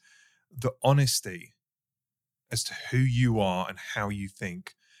 which is the honesty as to who you are and how you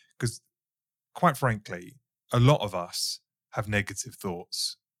think. Because quite frankly, a lot of us have negative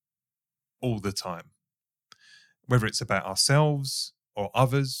thoughts all the time, whether it's about ourselves or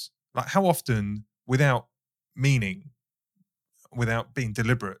others. Like, how often, without meaning, without being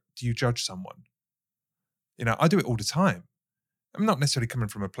deliberate, do you judge someone? You know, I do it all the time. I'm not necessarily coming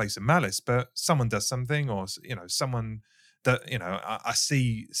from a place of malice, but someone does something, or, you know, someone that, you know, I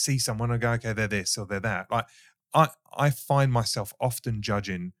see someone, I go, okay, they're this or they're that. Like, I find myself often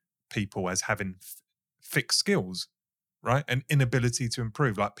judging people as having fixed skills, right? An inability to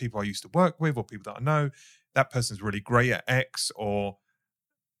improve, like people I used to work with or people that I know, that person's really great at X, or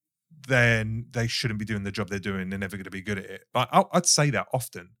then they shouldn't be doing the job they're doing. They're never going to be good at it. But I'd say that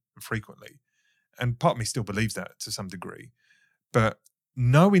often and frequently. And part of me still believes that to some degree. But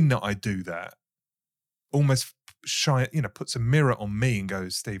knowing that I do that almost puts a mirror on me and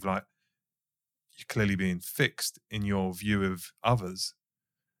goes, Steve, like, you're clearly being fixed in your view of others.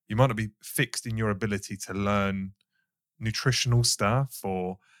 You might not be fixed in your ability to learn nutritional stuff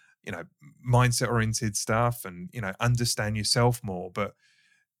or, you know, mindset oriented stuff and, you know, understand yourself more, but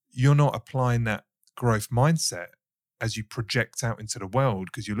you're not applying that growth mindset as you project out into the world,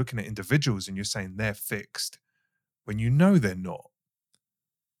 because you're looking at individuals and you're saying they're fixed when you know they're not.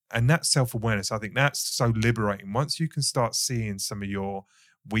 And that self-awareness, I think that's so liberating. Once you can start seeing some of your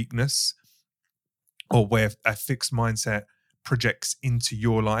weakness or where a fixed mindset projects into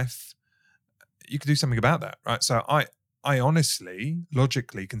your life, you can do something about that, right? So I honestly,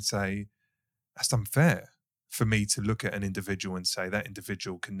 logically can say that's unfair for me to look at an individual and say that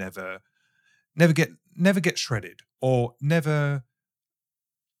individual can never get shredded or never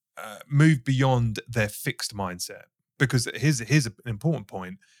move beyond their fixed mindset. Because here's an important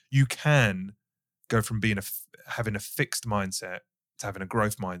point: you can go from having a fixed mindset to having a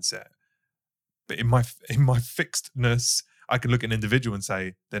growth mindset. But in my fixedness, I can look at an individual and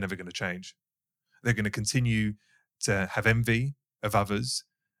say they're never going to change. They're going to continue to have envy of others,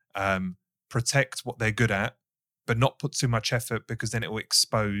 protect what they're good at, but not put too much effort, because then it will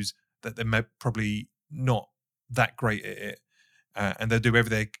expose that they're probably not that great at it. And they'll do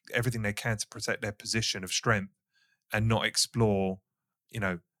everything they can to protect their position of strength and not explore, you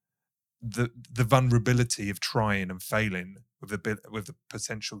know, the vulnerability of trying and failing with the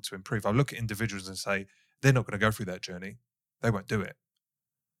potential to improve. I look at individuals and say, they're not going to go through that journey. They won't do it.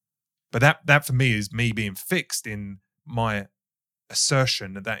 But that for me is me being fixed in my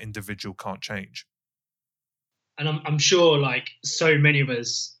assertion that individual can't change. And I'm sure, like, so many of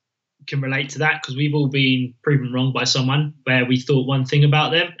us can relate to that, because we've all been proven wrong by someone where we thought one thing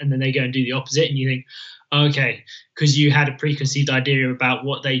about them and then they go and do the opposite, and you think, okay, because you had a preconceived idea about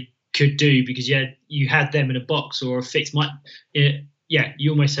what they could do because you had them in a box or a fixed mind. You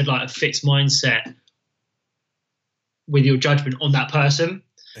almost had like a fixed mindset with your judgment on that person.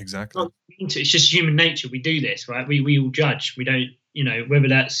 Exactly. It's just human nature. We do this, right? We all judge. We don't, you know, whether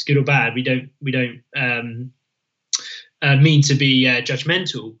that's good or bad. We don't mean to be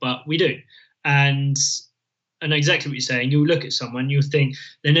judgmental, but we do. And exactly what you're saying. You'll look at someone, you'll think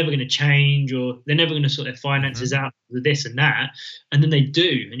they're never going to change, or they're never going to sort their finances out with this and that, and then they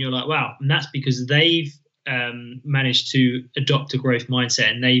do, and you're like, wow. And that's because they've managed to adopt a growth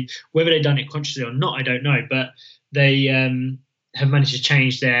mindset, and whether they've done it consciously or not, I don't know, but they have managed to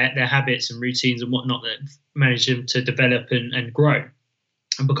change their habits and routines and whatnot that manage them to develop and grow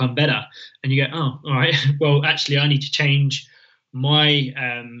and become better. And you go, oh, all right, well, actually, I need to change my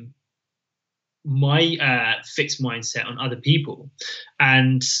fixed mindset on other people.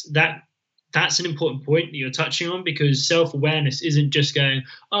 And that's an important point that you're touching on, because self-awareness isn't just going,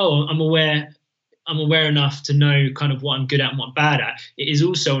 oh, I'm aware enough to know kind of what I'm good at and what I'm bad at. It is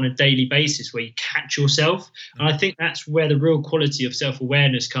also on a daily basis where you catch yourself. And I think that's where the real quality of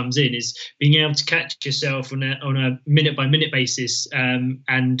self-awareness comes in, is being able to catch yourself on a minute by minute basis,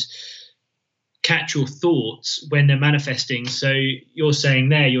 and catch your thoughts when they're manifesting. So you're saying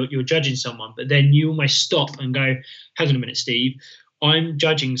there, you're judging someone, but then you almost stop and go, hang on a minute, Steve, I'm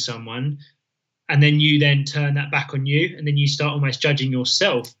judging someone. And then you then turn that back on you, and then you start almost judging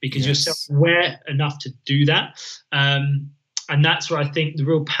yourself, because you're self-aware enough to do that. And that's where I think the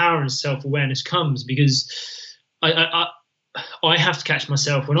real power and self-awareness comes, because I have to catch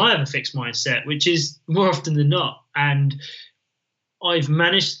myself when I have a fixed mindset, which is more often than not. And I've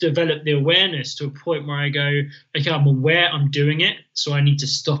managed to develop the awareness to a point where I go, okay, I'm aware I'm doing it, so I need to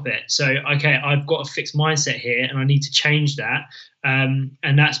stop it. So, okay, I've got a fixed mindset here and I need to change that. And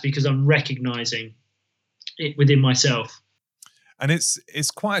that's because I'm recognizing it within myself. And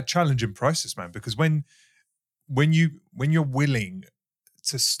it's quite a challenging process, man, because when you're willing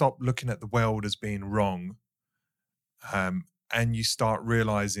to stop looking at the world as being wrong, and you start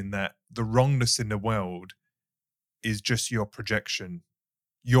realizing that the wrongness in the world is just your projection,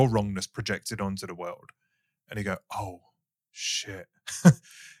 your wrongness projected onto the world. And you go, oh, shit.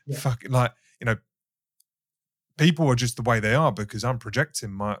 Fuck, like, people are just the way they are because I'm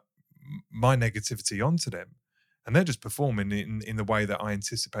projecting my negativity onto them. And they're just performing in the way that I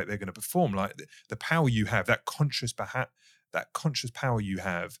anticipate they're going to perform. Like the power you have, that conscious power you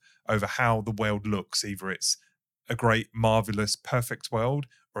have over how the world looks, either it's a great, marvelous, perfect world,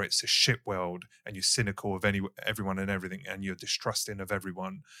 or it's a shit world and you're cynical of everyone and everything, and you're distrusting of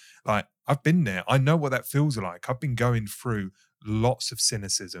everyone. Like, I've been there. I know what that feels like. I've been going through lots of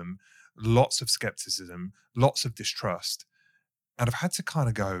cynicism, lots of skepticism, lots of distrust. And I've had to kind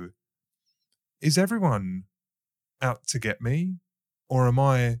of go, is everyone out to get me? Or am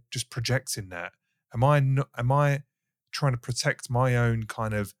I just projecting that? Am I trying to protect my own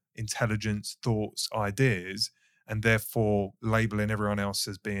kind of intelligence, thoughts, ideas, and therefore labeling everyone else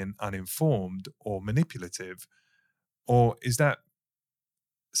as being uninformed or manipulative? Or is that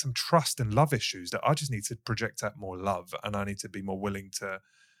some trust and love issues that I just need to project out more love, and I need to be more willing to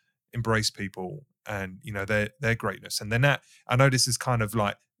embrace people and, their greatness? And then that, I know this is kind of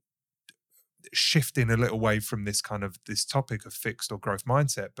like shifting a little way from this topic of fixed or growth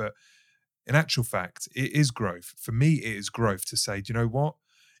mindset, but in actual fact, it is growth. For me, it is growth to say, do you know what?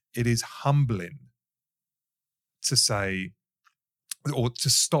 It is humbling to say, or to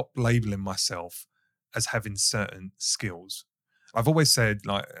stop labeling myself as having certain skills. I've always said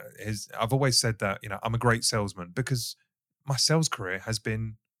that, I'm a great salesman because my sales career has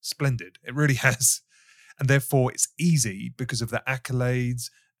been splendid. It really has. And therefore it's easy because of the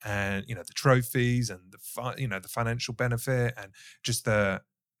accolades and, the trophies and the financial benefit and just the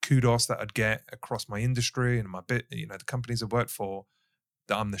kudos that I'd get across my industry and the companies I've worked for,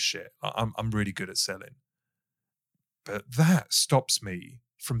 that I'm the shit. I'm really good at selling. But that stops me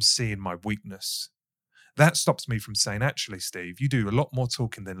from seeing my weakness. That stops me from saying, actually, Steve, you do a lot more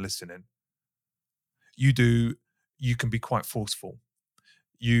talking than listening. You can be quite forceful.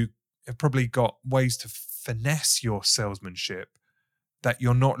 You have probably got ways to finesse your salesmanship that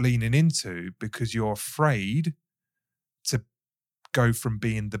you're not leaning into because you're afraid to go from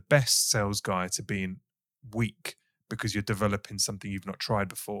being the best sales guy to being weak because you're developing something you've not tried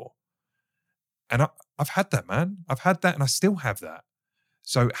before. And I've had that, man. I've had that, and I still have that.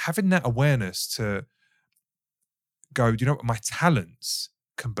 So having that awareness to go, my talents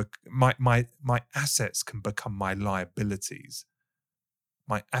can my assets can become my liabilities.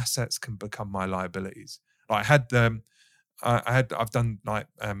 My assets can become my liabilities. Like I've done like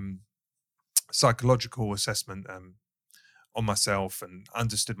psychological assessment on myself and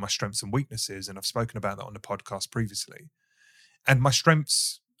understood my strengths and weaknesses, and I've spoken about that on the podcast previously. And my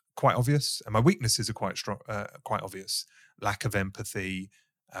strengths, quite obvious, and my weaknesses are quite obvious. Lack of empathy,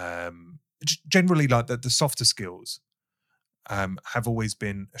 generally like the softer skills have always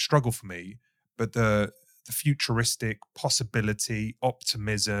been a struggle for me. But the futuristic possibility,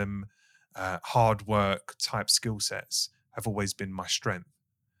 optimism, hard work type skill sets have always been my strength.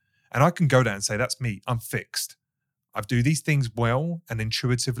 And I can go down and say, that's me. I'm fixed. I do these things well and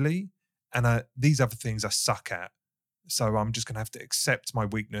intuitively, And these other things I suck at. So I'm just going to have to accept my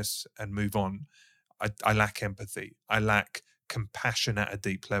weakness and move on. I lack empathy. I lack compassion at a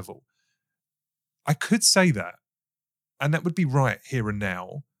deep level. I could say that, and that would be right here and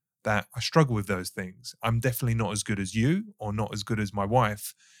now, that I struggle with those things. I'm definitely not as good as you, or not as good as my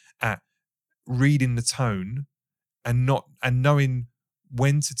wife at reading the tone and knowing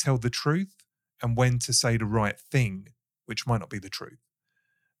when to tell the truth and when to say the right thing, which might not be the truth.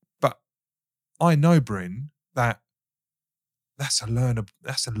 But I know, Bryn, that that's a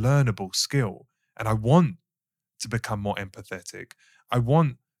learnable skill. And I want to become more empathetic. I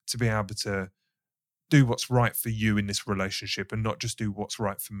want to be able to do what's right for you in this relationship and not just do what's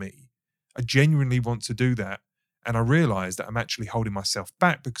right for me. I genuinely want to do that. And I realize that I'm actually holding myself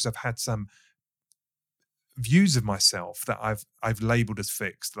back because I've had some views of myself that I've labeled as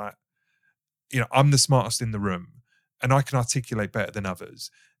fixed. Like, I'm the smartest in the room and I can articulate better than others.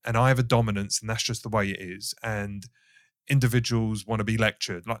 And I have a dominance and that's just the way it is. And individuals want to be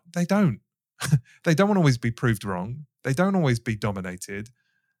lectured. Like, they don't. They don't want to always be proved wrong. They don't always be dominated.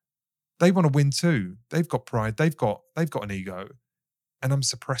 They want to win too. They've got pride. They've got an ego, and I'm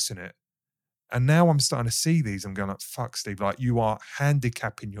suppressing it. And now I'm starting to see these. I'm going like, fuck, Steve, like you are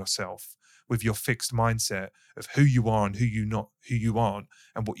handicapping yourself with your fixed mindset of who you are and who you aren't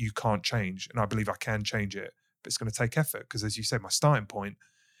and what you can't change. And I believe I can change it, but it's going to take effort because, as you said, my starting point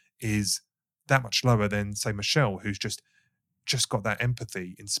is that much lower than, say, Michelle, who's just got that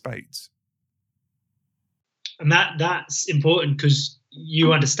empathy in spades. And that's important because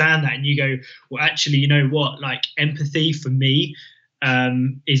you understand that and you go, well, actually, you know what? Like, empathy for me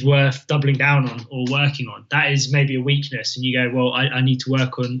is worth doubling down on or working on. That is maybe a weakness. And you go, well, I need to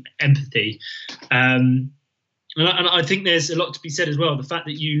work on empathy. And I think there's a lot to be said as well. The fact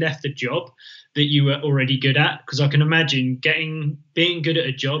that you left a job that you were already good at, because I can imagine being good at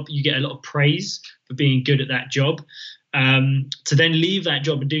a job, you get a lot of praise for being good at that job. To then leave that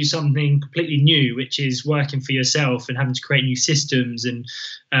job and do something completely new, which is working for yourself and having to create new systems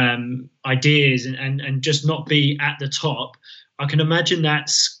and ideas and just not be at the top. I can imagine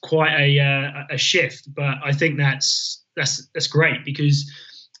that's quite a shift, but I think that's great because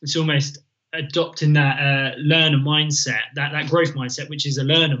it's almost adopting that learner mindset, that growth mindset, which is a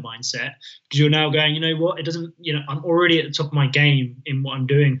learner mindset, because you're now going, you know what, it doesn't, I'm already at the top of my game in what I'm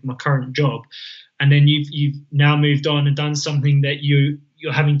doing for my current job. And then you've now moved on and done something that you're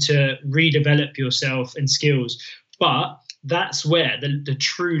having to redevelop yourself and skills. But that's where the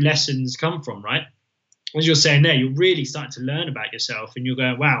true lessons come from, right? As you're saying there, you're really starting to learn about yourself, and you're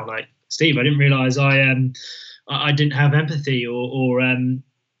going, wow, like, Steve, I didn't realize I didn't have empathy or and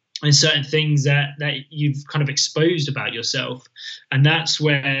certain things that you've kind of exposed about yourself. And that's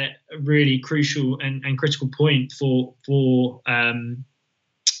where a really crucial and critical point for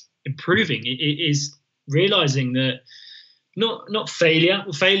improving it is realizing that not failure.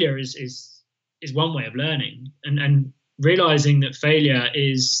 Well, failure is one way of learning, and realizing that failure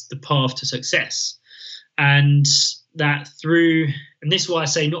is the path to success. And that and this is why I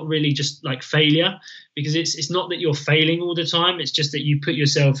say not really just like failure, because it's not that you're failing all the time. It's just that you put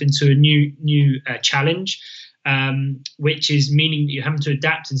yourself into a new challenge, which is meaning that you're having to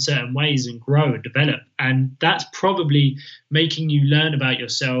adapt in certain ways and grow and develop. And that's probably making you learn about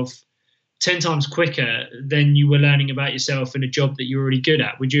yourself 10 times quicker than you were learning about yourself in a job that you're already good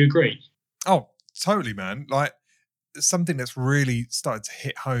at. Would you agree? Oh, totally, man. Like, something that's really started to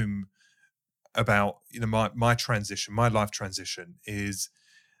hit home about my transition, my life transition, is,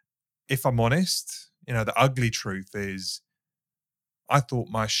 if I'm honest, the ugly truth is I thought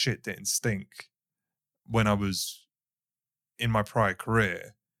my shit didn't stink when I was in my prior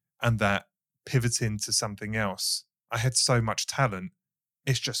career, and that pivoting to something else, I had so much talent,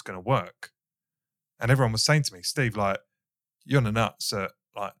 it's just going to work. And everyone was saying to me, Steve, like, you're on the nuts at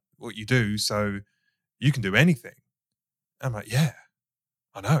like what you do, so you can do anything. I'm like, yeah,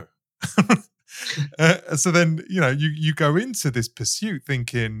 I know. So then, you go into this pursuit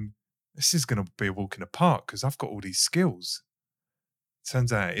thinking, this is going to be a walk in the park because I've got all these skills.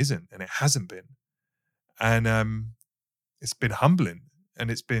 Turns out it isn't, and it hasn't been. And it's been humbling,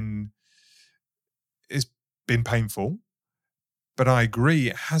 and it's been painful. But I agree,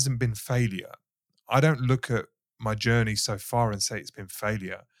 it hasn't been failure. I don't look at my journey so far and say it's been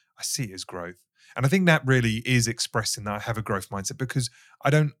failure. I see it as growth. And I think that really is expressing that I have a growth mindset, because I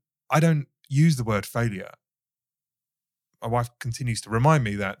don't use the word failure. My wife continues to remind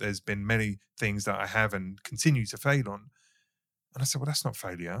me that there's been many things that I have and continue to fail on. And I said, well, that's not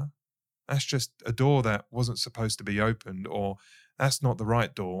failure. That's just a door that wasn't supposed to be opened, or that's not the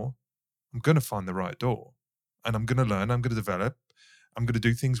right door. I'm going to find the right door, and I'm going to learn, I'm going to develop, I'm going to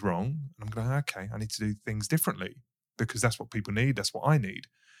do things wrong. And I'm going, okay, I need to do things differently because that's what people need. That's what I need.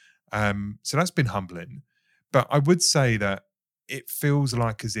 So that's been humbling. But I would say that it feels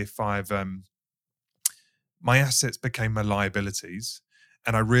like as if my assets became my liabilities,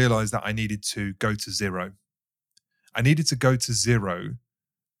 and I realized that I needed to go to zero. I needed to go to zero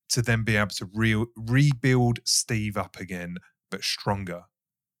to then be able to rebuild Steve up again, but stronger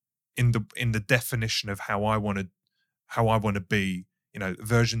in the definition of how I want to be,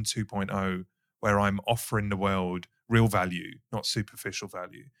 version 2.0, where I'm offering the world real value, not superficial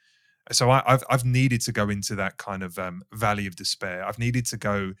value. So I've needed to go into that kind of valley of despair. I've needed to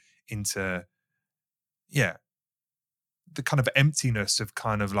go into, the kind of emptiness of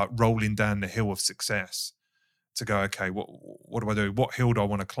kind of like rolling down the hill of success to go, okay, what do I do? What hill do I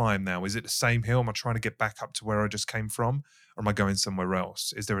want to climb now? Is it the same hill? Am I trying to get back up to where I just came from? Or am I going somewhere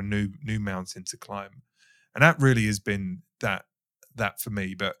else? Is there a new mountain to climb? And that really has been that for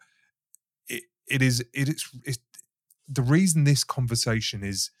me. But it's the reason this conversation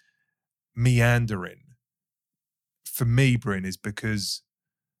is meandering for me, Bryn, is because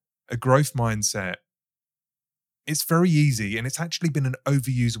a growth mindset, it's very easy, and it's actually been an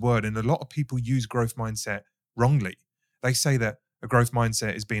overused word, and a lot of people use growth mindset wrongly. They say that a growth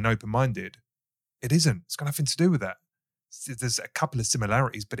mindset is being open-minded. It isn't. It's got nothing to do with that. There's a couple of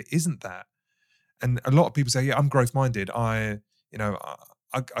similarities, but it isn't that. And a lot of people say, yeah, I'm growth-minded. I've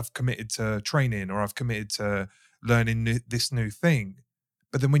committed to training, or I've committed to learning this new thing.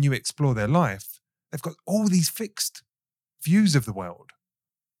 But then when you explore their life, they've got all these fixed views of the world.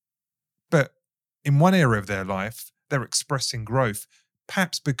 But in one area of their life, they're expressing growth,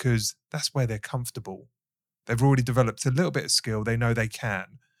 perhaps because that's where they're comfortable. They've already developed a little bit of skill. They know they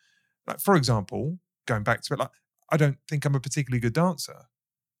can. Like, for example, going back to it, like, I don't think I'm a particularly good dancer.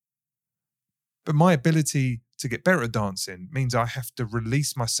 But my ability to get better at dancing means I have to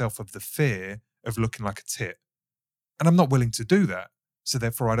release myself of the fear of looking like a tit. And I'm not willing to do that. So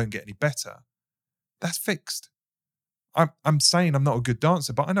therefore, I don't get any better. That's fixed. I'm saying I'm not a good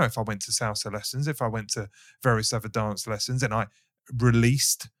dancer, but I know if I went to salsa lessons, if I went to various other dance lessons, and I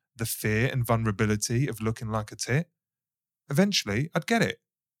released the fear and vulnerability of looking like a tit, eventually I'd get it.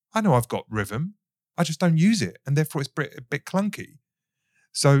 I know I've got rhythm. I just don't use it, and therefore it's a bit clunky.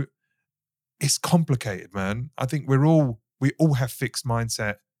 So it's complicated, man. I think we all have fixed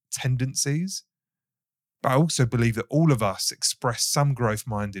mindset tendencies, but I also believe that all of us express some growth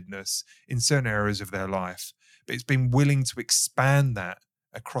mindedness in certain areas of their life. But it's been willing to expand that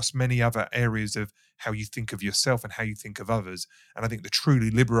across many other areas of how you think of yourself and how you think of others. And I think the truly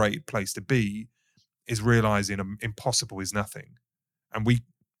liberated place to be is realizing impossible is nothing. And we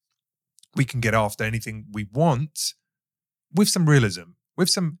can get after anything we want with some realism, with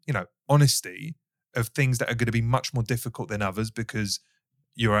some, honesty of things that are going to be much more difficult than others because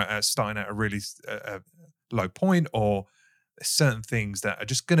you're starting at a really low point, or there's certain things that are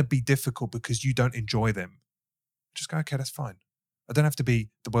just going to be difficult because you don't enjoy them. Just go, okay, that's fine. I don't have to be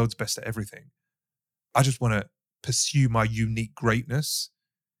the world's best at everything. I just want to pursue my unique greatness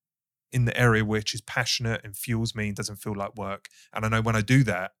in the area which is passionate and fuels me and doesn't feel like work. And I know when I do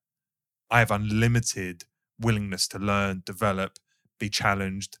that, I have unlimited willingness to learn, develop, be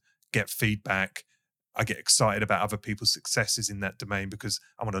challenged, get feedback. I get excited about other people's successes in that domain because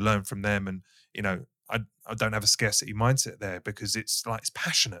I want to learn from them. And, I don't have a scarcity mindset there because it's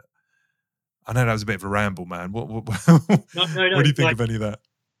passionate. I know that was a bit of a ramble, man. What No. What do you think of any of that?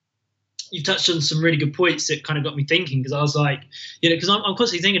 You touched on some really good points that kind of got me thinking, because I was like, because I'm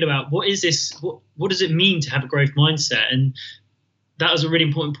constantly thinking about what is this? What does it mean to have a growth mindset? And that was a really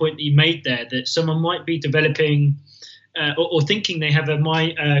important point that you made there, that someone might be developing or thinking they have a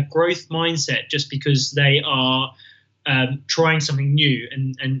growth mindset just because they are trying something new.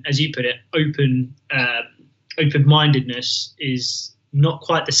 And as you put it, open-mindedness is not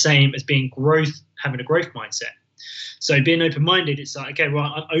quite the same as having a growth mindset. So being open-minded, it's like, okay,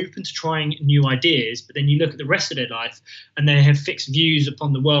 well, I'm open to trying new ideas, but then you look at the rest of their life and they have fixed views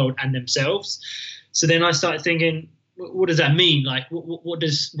upon the world and themselves. So then I started thinking, what does that mean? Like, what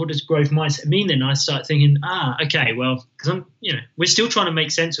does growth mindset mean? Then I start thinking, okay, well, because we're still trying to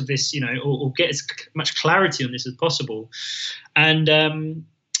make sense of this, or get as much clarity on this as possible. And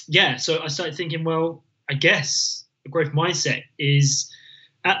so I started thinking, well, I guess a growth mindset is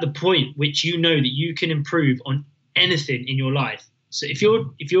at the point which you know that you can improve on anything in your life. So if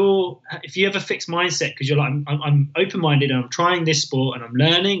you have a fixed mindset because you're like, I'm open-minded and I'm trying this sport and I'm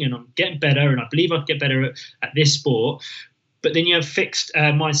learning and I'm getting better and I believe I can get better at this sport, but then you have fixed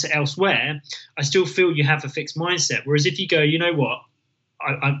mindset elsewhere, I still feel you have a fixed mindset. Whereas if you go, you know what,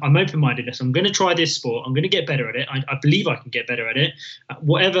 I'm open-minded. So I'm going to try this sport. I'm going to get better at it. I believe I can get better at it.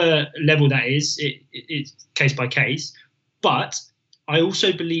 Whatever level that is, it's case by case. But I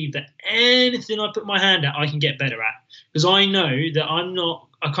also believe that anything I put my hand at, I can get better at. Because I know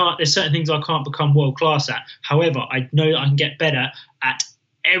that there's certain things I can't become world class at. However, I know that I can get better at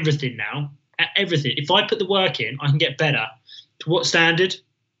everything now. At everything. If I put the work in, I can get better. To what standard?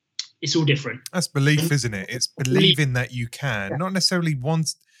 It's all different. That's belief, isn't it? It's believing that you can, not necessarily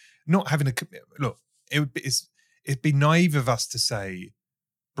not having a look. It'd be naive of us to say,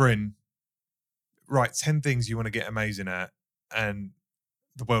 Bryn, right, 10 things you want to get amazing at, and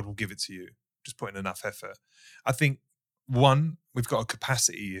the world will give it to you. Just put in enough effort. I think one, we've got a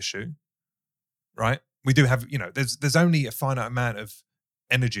capacity issue, right? We do have, there's only a finite amount of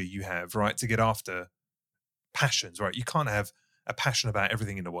energy you have, right, to get after passions, right? You can't have a passion about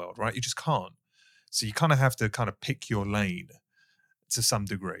everything in the world, right? You just can't. So you kind of have to kind of pick your lane to some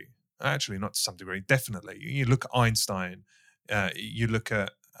degree. Actually, not to some degree, definitely. You look at Einstein, you look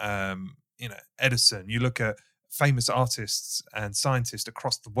at Edison, you look at famous artists and scientists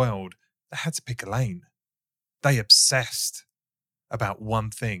across the world. They had to pick a lane. They obsessed about one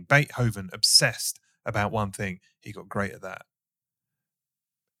thing. Beethoven obsessed about one thing. He got great at that.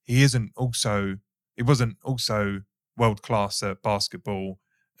 He wasn't also world class at basketball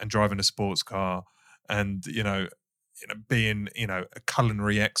and driving a sports car and being a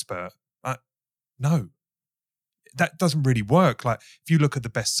culinary expert. No, that doesn't really work. Like, if you look at the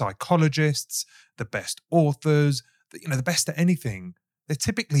best psychologists, the best authors, the best at anything, they're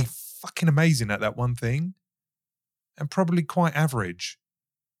typically fucking amazing at that one thing and probably quite average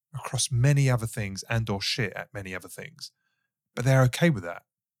across many other things and or shit at many other things, but they're okay with that.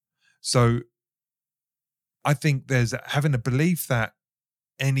 So I think there's having a belief that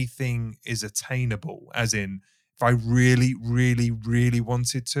anything is attainable, as in, if I really, really, really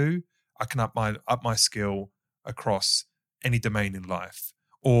wanted to, I can up my skill across any domain in life,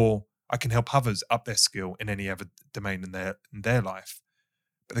 or I can help others up their skill in any other domain in their life.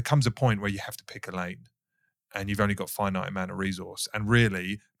 But there comes a point where you have to pick a lane, and you've only got a finite amount of resource, and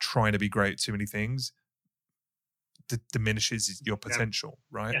really trying to be great at too many things diminishes your potential,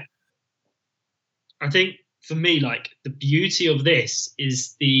 right? Yeah. I think for me, like, the beauty of this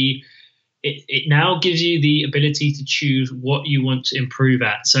is it now gives you the ability to choose what you want to improve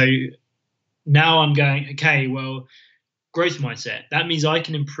at. So now I'm going, okay, well, growth mindset. That means I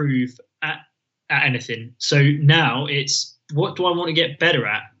can improve at anything. So now it's, what do I want to get better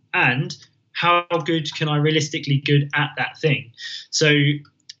at? And how good can I realistically good at that thing? So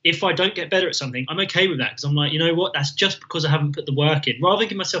if I don't get better at something, I'm okay with that, because I'm like, you know what? That's just because I haven't put the work in. Rather than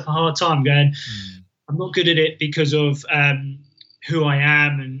give myself a hard time going, I'm not good at it because of who I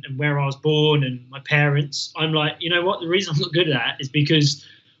am and where I was born and my parents. I'm like, you know what? The reason I'm not good at that is because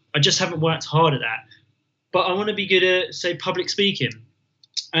I just haven't worked hard at that. But I want to be good at, say, public speaking.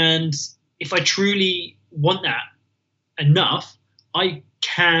 And if I truly want that enough, I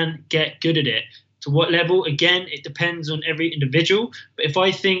can get good at it. To what level? Again, it depends on every individual. But if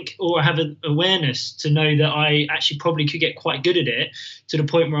I think, or have an awareness to know that I actually probably could get quite good at it, to the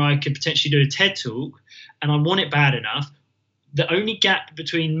point where I could potentially do a TED talk, and I want it bad enough, the only gap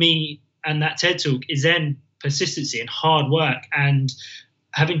between me and that TED talk is then persistency and hard work and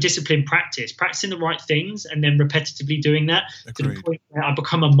having disciplined practice, practicing the right things, and then repetitively doing that. Agreed. To the point where I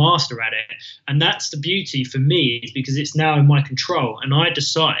become a master at it. And that's the beauty for me, is because it's now in my control, and I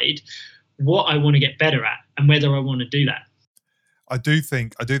decide what I want to get better at and whether I want to do that. I do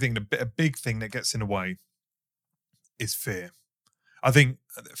think a big thing that gets in the way is fear. I think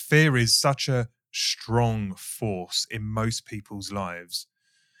fear is such a strong force in most people's lives,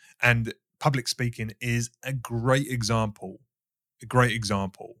 and public speaking is a great example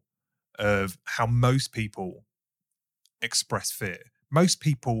of how most people express fear. Most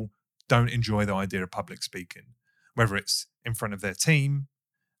people don't enjoy the idea of public speaking, whether it's in front of their team,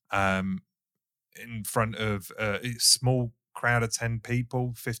 in front of a small crowd of 10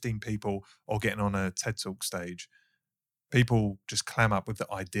 people, 15 people, or getting on a TED Talk stage. People just clam up with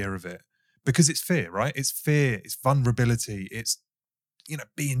the idea of it because it's fear, right? It's fear, it's vulnerability, it's,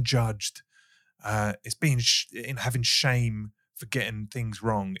 being judged, it's having shame for getting things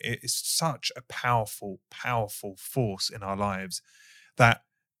wrong. It is such a powerful, powerful force in our lives that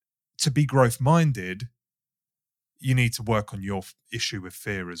to be growth-minded, you need to work on your issue with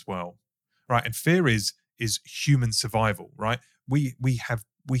fear as well. Right, and fear is human survival, right? We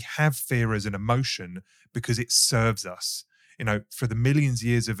have fear as an emotion because it serves us. For the millions of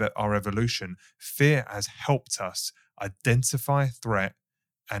years of our evolution, fear has helped us identify threat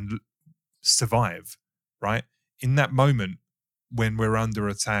and survive, right? In that moment, when we're under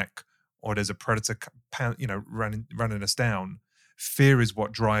attack or there's a predator, running us down, fear is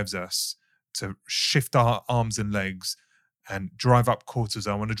what drives us to shift our arms and legs and drive up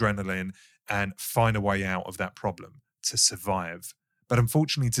cortisol and adrenaline and find a way out of that problem to survive. But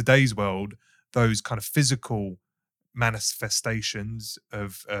unfortunately, in today's world, those kind of physical manifestations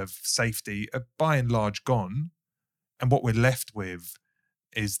of safety are by and large gone. And what we're left with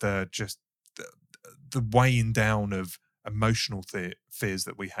is the weighing down of emotional fears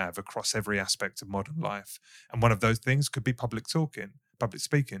that we have across every aspect of modern life. And one of those things could be public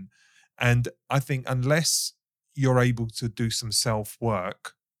speaking. And I think unless you're able to do some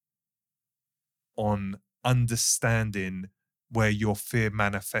self-work on understanding where your fear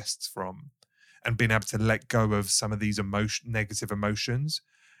manifests from and being able to let go of some of these negative emotions,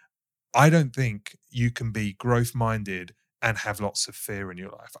 I don't think you can be growth-minded and have lots of fear in your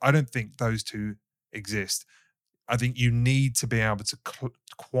life. I don't think those two exist. I think you need to be able to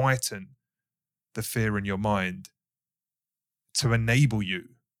quieten the fear in your mind to enable you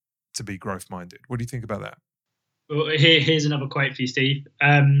to be growth-minded. What do you think about that? Well, here's another quote for you, Steve.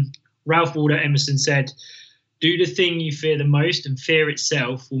 Ralph Waldo Emerson said, "Do the thing you fear the most, and fear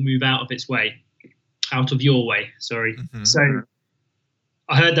itself will move out of your way. Sorry." Mm-hmm. So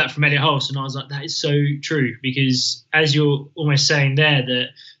I heard that from Elliot Hulse, and I was like, that is so true, because as you're almost saying there, that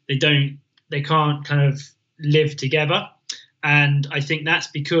they can't kind of live together. And I think that's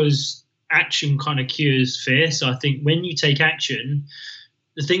because action kind of cures fear. So I think when you take action,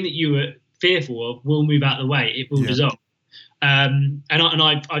 the thing that you were fearful of will move out of the way. It will dissolve. And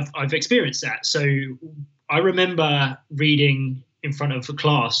I've experienced that. So I remember reading in front of a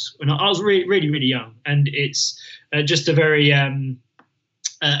class when I was really, really, really young, and it's just a very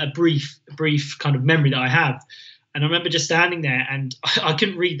a brief kind of memory that I have. And I remember just standing there, and I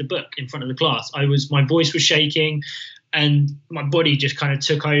couldn't read the book in front of the class. My voice was shaking, and my body just kind of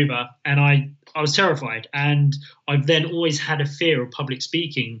took over, and I was terrified. And I've then always had a fear of public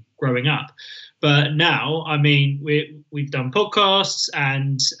speaking growing up. But now, I mean, we've done podcasts,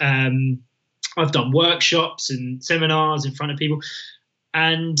 and I've done workshops and seminars in front of people,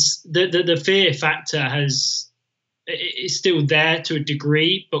 and the fear factor is still there to a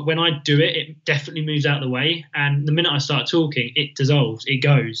degree, but when I do it, it definitely moves out of the way. And the minute I start talking, it dissolves, it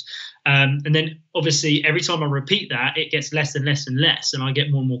goes. And then obviously every time I repeat that, it gets less and less and less, and I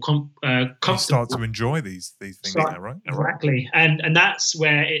get more and more comfortable. You start to enjoy these things now, right? Exactly. And that's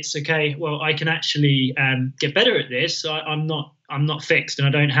where it's okay, well, I can actually get better at this. I'm not fixed, and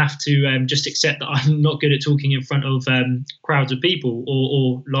I don't have to just accept that I'm not good at talking in front of crowds of people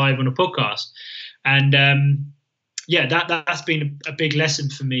or live on a podcast. And that's been a big lesson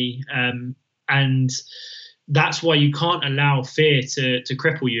for me. And that's why you can't allow fear to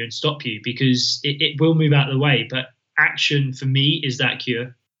cripple you and stop you, because it will move out of the way. But action for me is that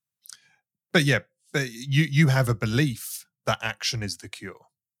cure. But you have a belief that action is the cure,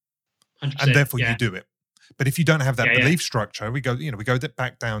 100%, and therefore you do it. But if you don't have that belief structure, we go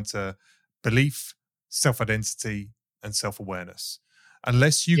back down to belief, self-identity, and self-awareness.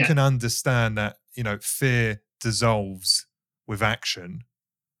 Unless you can understand that, fear dissolves with action,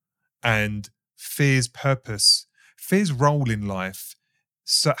 and fear's role in life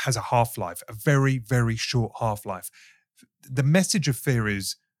has a half-life, a very, very short half-life. The message of fear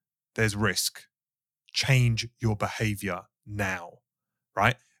is there's risk. Change your behavior now,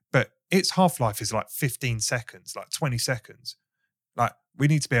 right? But its half-life is like 15 seconds, like 20 seconds. Like, we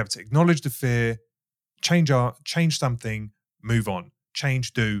need to be able to acknowledge the fear, change something, move on.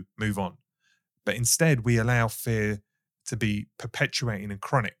 Change, do, move on. But instead, we allow fear to be perpetuating and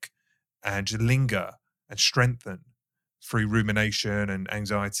chronic and to linger and strengthen through rumination and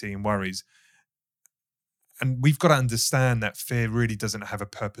anxiety and worries. And we've got to understand that fear really doesn't have a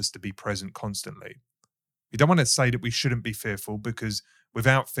purpose to be present constantly. We don't want to say that we shouldn't be fearful, because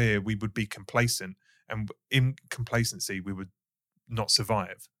without fear, we would be complacent. And in complacency, we would not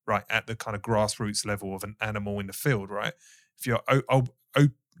survive, right? At the kind of grassroots level of an animal in the field, right? If you're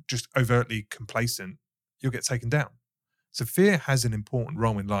just overtly complacent, you'll get taken down. So fear has an important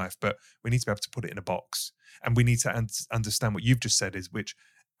role in life, but we need to be able to put it in a box. And we need to understand what you've just said is which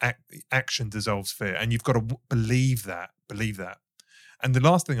action dissolves fear. And you've got to believe that. And the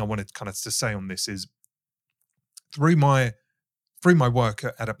last thing I wanted kind of to say on this is through my work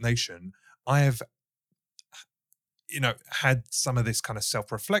at Adapt Nation, I have had some of this kind of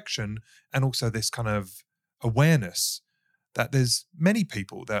self-reflection and also this kind of awareness that there's many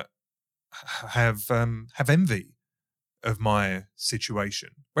people that have envy of my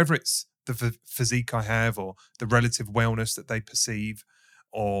situation, whether it's the physique I have or the relative wellness that they perceive,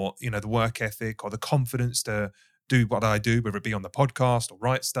 or the work ethic or the confidence to do what I do, whether it be on the podcast or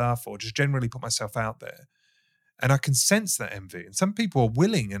write stuff or just generally put myself out there. And I can sense that envy. And some people are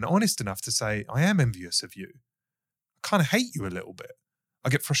willing and honest enough to say, I am envious of you. I kind of hate you a little bit. I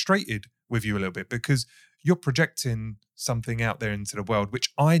get frustrated with you a little bit because you're projecting something out there into the world,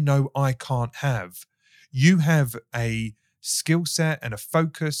 which I know I can't have. You have a skill set and a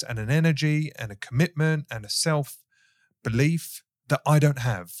focus and an energy and a commitment and a self-belief that I don't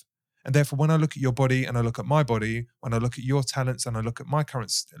have. And therefore, when I look at your body and I look at my body, when I look at your talents and I look at my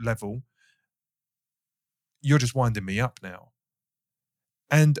current level, you're just winding me up now.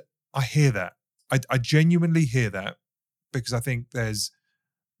 And I hear that. I genuinely hear that because I think there's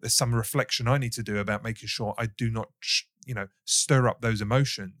some reflection I need to do about making sure I do not, stir up those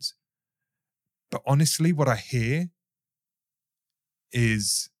emotions. But honestly, what I hear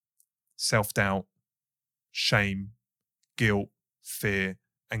is self-doubt, shame, guilt, fear,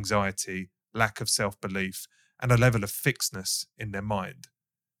 anxiety, lack of self-belief, and a level of fixedness in their mind.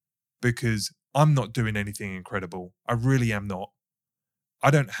 Because I'm not doing anything incredible. I really am not. I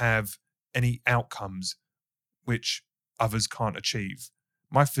don't have any outcomes which others can't achieve.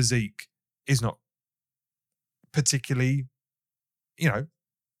 My physique is not particularly,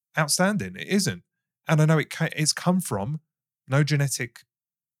 outstanding. It isn't. And I know it's come from no genetic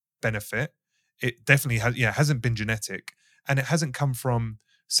benefit. It definitely hasn't been genetic. And it hasn't come from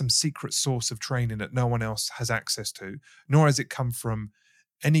some secret source of training that no one else has access to, nor has it come from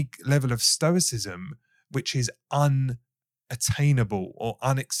any level of stoicism which is unattainable or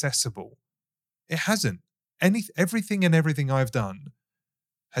inaccessible. It hasn't. Everything I've done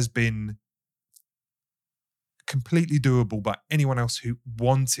has been completely doable by anyone else who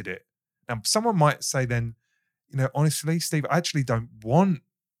wanted it. Now, someone might say then, honestly, Steve, I actually don't want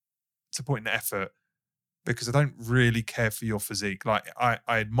to put in effort because I don't really care for your physique. Like, I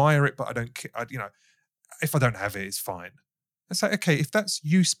admire it, but I don't care. If I don't have it, it's fine. It's like, okay, if that's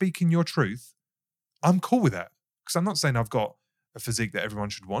you speaking your truth, I'm cool with that. Because I'm not saying I've got a physique that everyone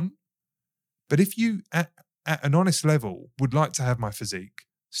should want. But if you, at an honest level, would like to have my physique,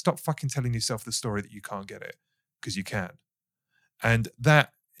 stop fucking telling yourself the story that you can't get it. Because you can. And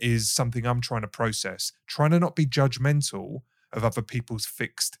that is something I'm trying to process. Trying to not be judgmental of other people's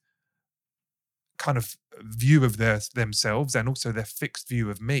fixed kind of view of themselves and also their fixed view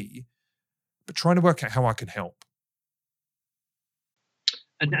of me. But trying to work out how I can help.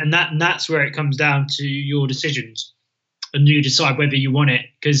 And that's where it comes down to your decisions, and you decide whether you want it.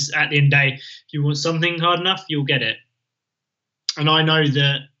 Because at the end of the day, if you want something hard enough, you'll get it. And I know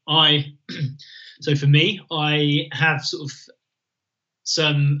that so for me, I have sort of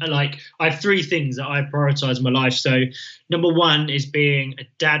I have three things that I prioritize in my life. So number one is being a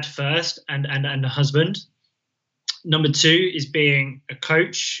dad first and a husband. Number two is being a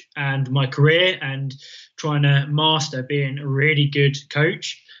coach and my career and trying to master being a really good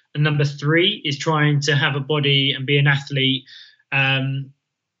coach. And number three is trying to have a body and be an athlete and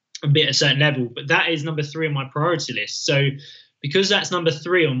be at a certain level. But that is number three on my priority list. So because that's number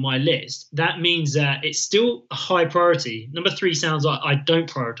three on my list, that means that it's still a high priority. Number three sounds like I don't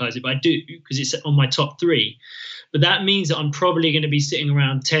prioritize it, but I do because it's on my top three. But that means that I'm probably going to be sitting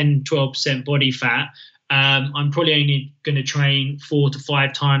around 10, 12% body fat. I'm probably only going to train 4 to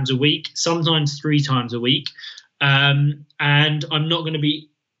 5 times a week, sometimes 3 times a week. And I'm not going to be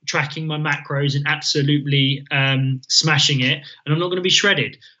tracking my macros and absolutely smashing it. And I'm not going to be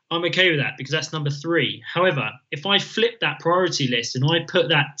shredded. I'm okay with that because that's number three. However, if I flip that priority list and I put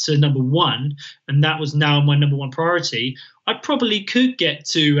that to number one, and that was now my number one priority, I probably could get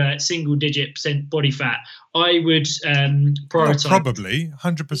to single-digit % body fat. I would prioritize. Well, probably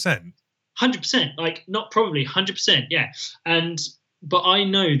 100%. 100%, like not probably 100%, yeah. But I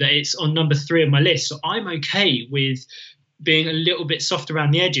know that it's on number three of my list, so I'm okay with being a little bit soft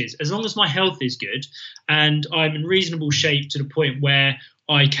around the edges as long as my health is good and I'm in reasonable shape to the point where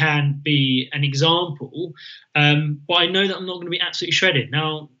I can be an example. But I know that I'm not going to be absolutely shredded.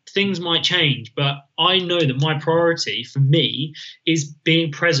 Now, things might change, but I know that my priority for me is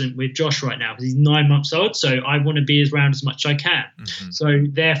being present with Josh right now because he's 9 months old. So I want to be around as much as I can. Mm-hmm. So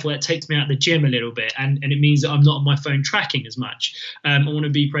therefore, it takes me out of the gym a little bit. And it means that I'm not on my phone tracking as much. I want to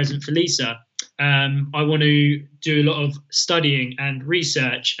be present for Lisa. I want to do a lot of studying and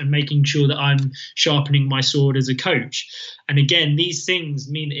research and making sure that I'm sharpening my sword as a coach. And again, these things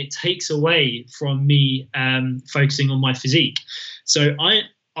mean that it takes away from me focusing on my physique. So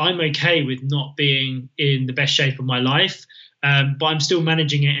I'm okay with not being in the best shape of my life, but I'm still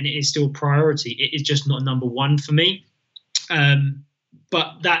managing it and it is still a priority. It is just not number one for me.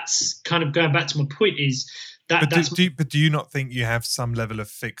 But that's kind of going back to my point is, But do you not think you have some level of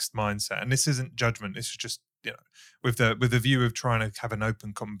fixed mindset? And this isn't judgment. This is just with the view of trying to have an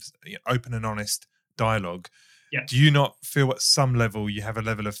open and honest dialogue. Yeah. Do you not feel at some level you have a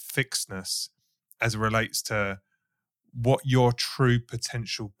level of fixedness as it relates to what your true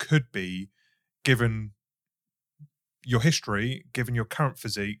potential could be, given your history, given your current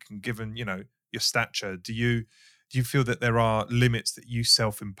physique, and given, your stature? Do you feel that there are limits that you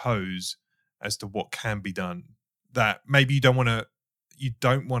self-impose as to what can be done that maybe you don't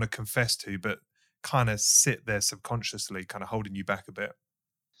want to confess to, but kind of sit there subconsciously, kind of holding you back a bit?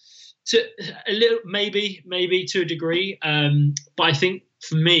 To a little, maybe to a degree, but I think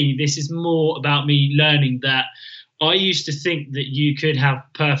for me, this is more about me learning that I used to think that you could have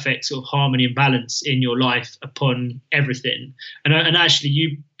perfect sort of harmony and balance in your life upon everything, and actually,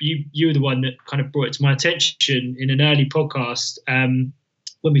 you were the one that kind of brought it to my attention in an early podcast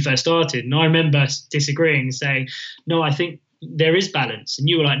when we first started, and I remember disagreeing and saying, "No, I think there is balance," and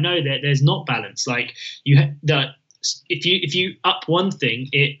you were like, "No, there's not balance. Like if you up one thing,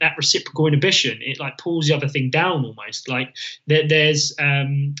 that reciprocal inhibition, it like pulls the other thing down almost. Like there's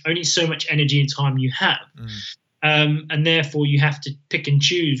only so much energy and time you have." And therefore you have to pick and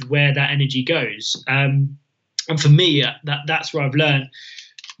choose where that energy goes. And for me, that's where I've learned,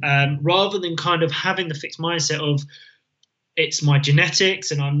 rather than kind of having the fixed mindset of it's my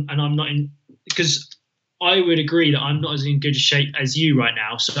genetics and I'm not in, because I would agree that I'm not as in good shape as you right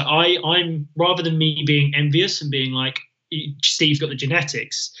now. So I'm rather than me being envious and being like, Steve's got the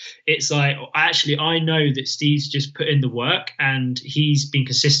genetics, it's like, actually, I know that Steve's just put in the work and he's been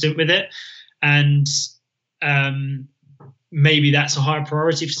consistent with it. And maybe that's a higher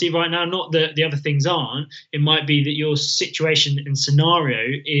priority for Steve right now. Not that the other things aren't. It might be that your situation and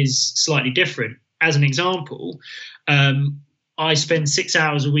scenario is slightly different. As an example, I spend 6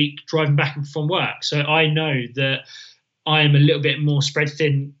 hours a week driving back and from work. So I know that I am a little bit more spread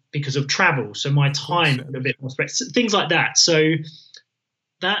thin because of travel. So my time is a bit more spread, things like that. So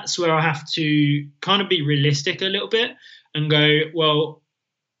that's where I have to kind of be realistic a little bit and go, well,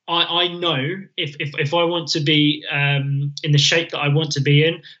 I know if I want to be in the shape that I want to be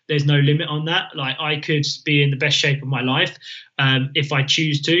in, there's no limit on that. Like I could be in the best shape of my life if I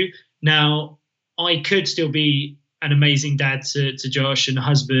choose to. Now, I could still be an amazing dad to Josh and a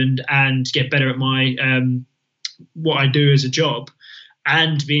husband and get better at my what I do as a job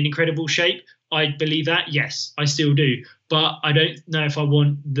and be in incredible shape. I believe that. Yes, I still do. But I don't know if I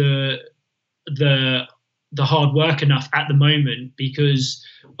want the hard work enough at the moment, because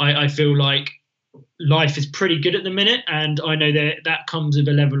I feel like life is pretty good at the minute, and I know that comes with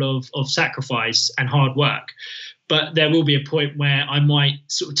a level of sacrifice and hard work. But there will be a point where I might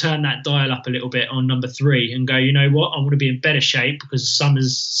sort of turn that dial up a little bit on number 3 and go, you know what, I want to be in better shape because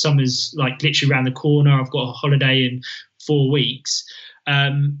summer's like literally around the corner. I've got a holiday in 4 weeks.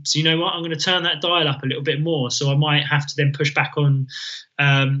 So you know what, I'm going to turn that dial up a little bit more. So I might have to then push back on,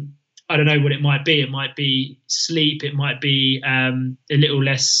 I don't know what it might be. It might be sleep. It might be a little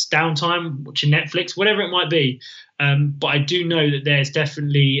less downtime, watching Netflix, whatever it might be. But I do know that there's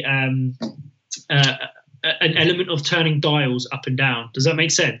definitely an element of turning dials up and down. Does that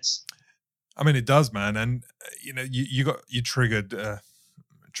make sense? I mean, it does, man. And you triggered a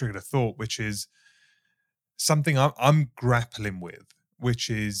thought, which is something I'm grappling with, which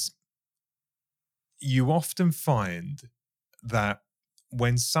is you often find that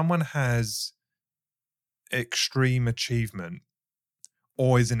when someone has extreme achievement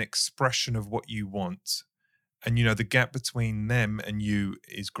or is an expression of what you want, and the gap between them and you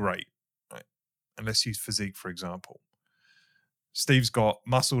is great, right? And let's use physique, for example. Steve's got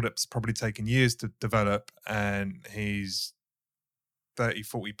muscle that's probably taken years to develop, and he's 30,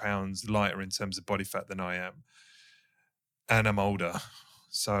 40 pounds lighter in terms of body fat than I am. And I'm older.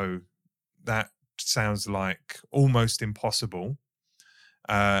 So that sounds like almost impossible.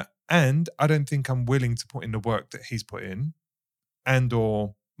 And I don't think I'm willing to put in the work that he's put in, and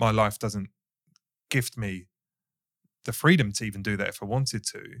or my life doesn't gift me the freedom to even do that if I wanted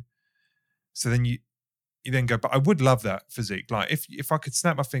to. So then you then go, but I would love that physique. Like if I could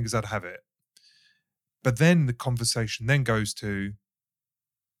snap my fingers, I'd have it. But then the conversation then goes to,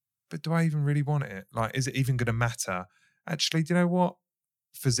 but do I even really want it? Like, is it even going to matter? Actually, do you know what?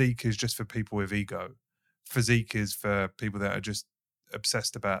 Physique is just for people with ego. Physique is for people that are just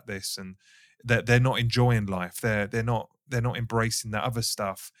obsessed about this, and that they're not enjoying life. They're not embracing that other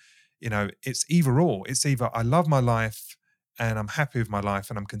stuff. It's either or. It's either I love my life and I'm happy with my life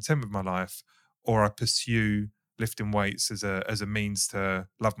and I'm content with my life, or I pursue lifting weights as a means to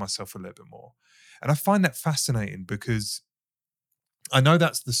love myself a little bit more. And I find that fascinating because I know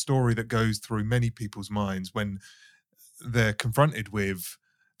that's the story that goes through many people's minds when they're confronted with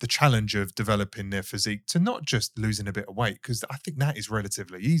the challenge of developing their physique to not just losing a bit of weight, because I think that is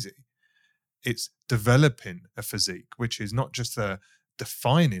relatively easy. It's developing a physique, which is not just the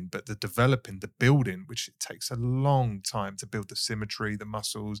defining, but the developing, the building, which it takes a long time to build the symmetry, the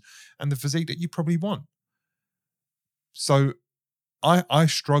muscles, and the physique that you probably want. So I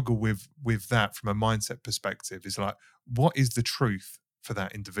struggle with that from a mindset perspective. Is like, what is the truth for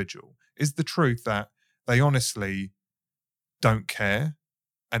that individual? Is the truth that they honestly don't care,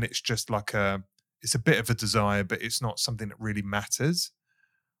 and it's just like it's a bit of a desire, but it's not something that really matters?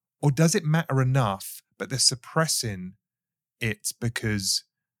 Or does it matter enough, but they're suppressing it because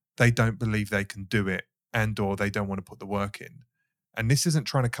they don't believe they can do it, and or they don't want to put the work in? And this isn't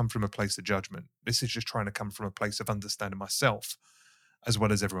trying to come from a place of judgment. This is just trying to come from a place of understanding myself as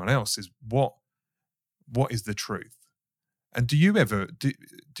well as everyone else. Is what is the truth? And do you ever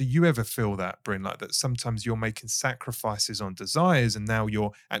feel that, Bryn, like that sometimes you're making sacrifices on desires, and now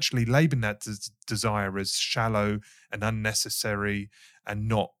you're actually labeling that desire as shallow and unnecessary and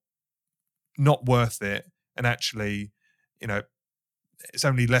not worth it, and actually, it's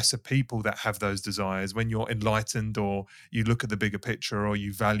only lesser people that have those desires when you're enlightened, or you look at the bigger picture, or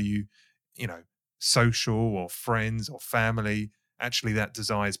you value, social or friends or family. Actually, that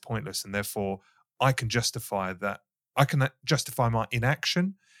desire is pointless, and therefore I can justify that. I can justify my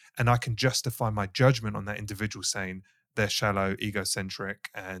inaction, and I can justify my judgment on that individual, saying they're shallow, egocentric,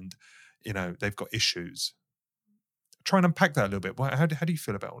 and they've got issues. Try and unpack that a little bit. How do you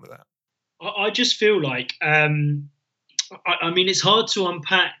feel about all of that? I just feel like, I mean, it's hard to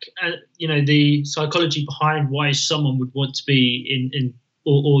unpack, the psychology behind why someone would want to be in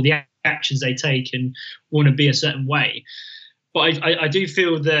or the actions they take and want to be a certain way. But I do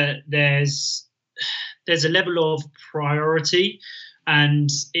feel that there's a level of priority, and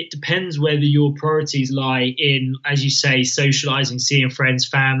it depends whether your priorities lie in, as you say, socializing, seeing friends,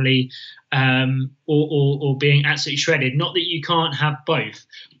 family, or being absolutely shredded. Not that you can't have both,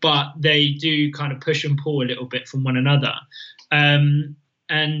 but they do kind of push and pull a little bit from one another. And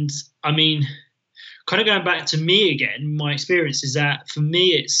I mean, kind of going back to me again, my experience is that for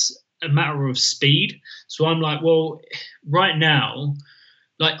me, it's a matter of speed. So I'm like, well, right now,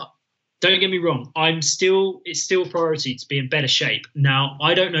 like, don't get me wrong, it's still priority to be in better shape. Now,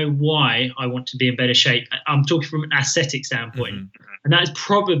 I don't know why I want to be in better shape. I'm talking from an aesthetic standpoint. Mm-hmm. And that is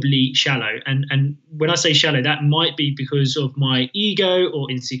probably shallow. And when I say shallow, that might be because of my ego or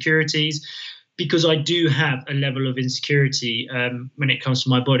insecurities, because I do have a level of insecurity when it comes to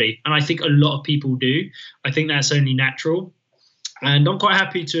my body. And I think a lot of people do. I think that's only natural. And I'm quite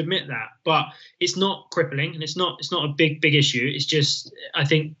happy to admit that. But it's not crippling, and it's not a big issue. It's just, I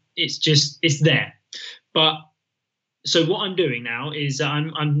think it's there. But so what I'm doing now is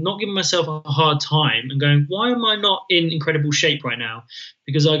I'm not giving myself a hard time and going, why am I not in incredible shape right now?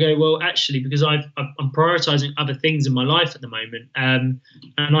 Because I go, well, actually, because I'm prioritizing other things in my life at the moment, and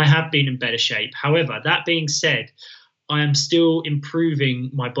I have been in better shape. However, that being said, I am still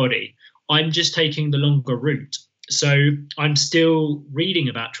improving my body. I'm just taking the longer route. So I'm still reading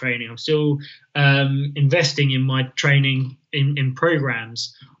about training. I'm still investing in my training in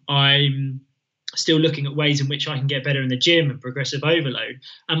programs. I'm still looking at ways in which I can get better in the gym and progressive overload.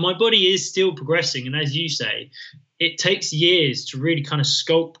 And my body is still progressing. And as you say, it takes years to really kind of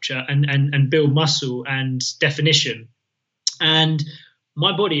sculpture and build muscle and definition. And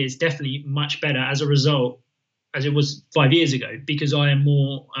my body is definitely much better as a result as it was 5 years ago, because I am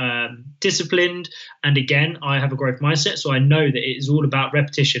more disciplined. And again, I have a growth mindset. So I know that it is all about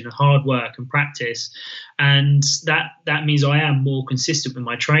repetition and hard work and practice. And that means I am more consistent with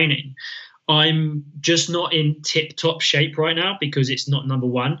my training. I'm just not in tip-top shape right now because it's not number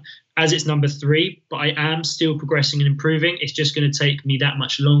one, as it's number 3, but I am still progressing and improving. It's just going to take me that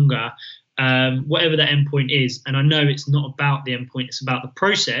much longer, whatever that endpoint is. And I know it's not about the endpoint, it's about the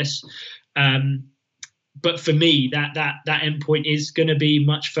process. But for me, that endpoint is going to be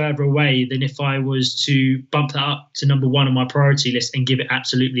much further away than if I was to bump that up to number 1 on my priority list and give it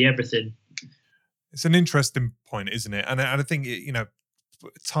absolutely everything. It's an interesting point, isn't it? And I think,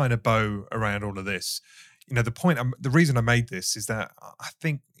 tying a bow around all of this, the reason I made this is that I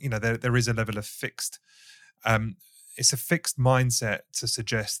think, there is a level of fixed, it's a fixed mindset to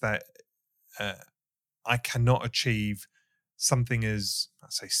suggest that I cannot achieve something as, I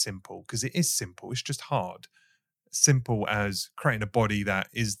say simple, because it is simple, it's just hard. Simple as creating a body that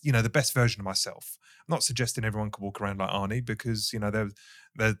is, the best version of myself. I'm not suggesting everyone can walk around like Arnie, because,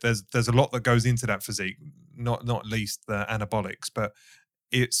 there's a lot that goes into that physique, not least the anabolics, but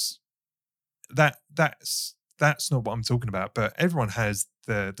it's that's not what I'm talking about. But everyone has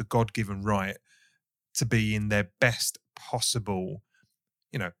the God-given right to be in their best possible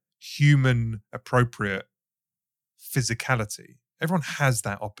human appropriate physicality. Everyone has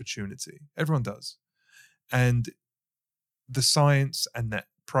that opportunity. Everyone does. And the science and that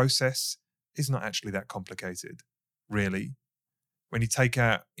process is not actually that complicated, really. When you take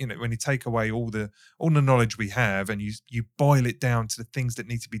out, when you take away all the knowledge we have and you boil it down to the things that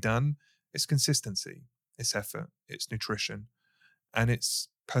need to be done, it's consistency, it's effort, it's nutrition, and it's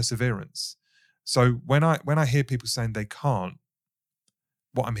perseverance. So when I hear people saying they can't,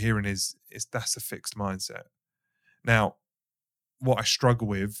 what I'm hearing is that's a fixed mindset. Now, what I struggle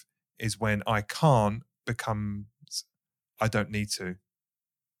with is when I can't becomes I don't need to.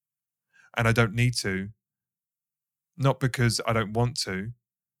 And I don't need to, not because I don't want to,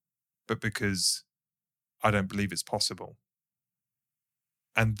 but because I don't believe it's possible.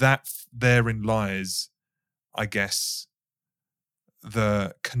 And that therein lies, I guess,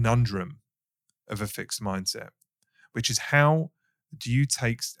 the conundrum of a fixed mindset, which is how do you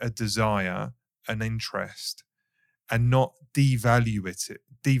take a desire, an interest, and not devalue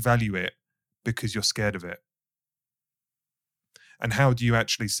it because you're scared of it? And how do you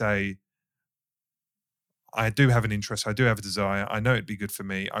actually say, I do have an interest, I do have a desire, I know it'd be good for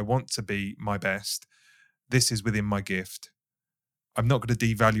me, I want to be my best, this is within my gift. I'm not going to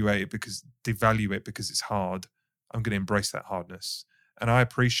devalue it because it's hard. I'm going to embrace that hardness. And I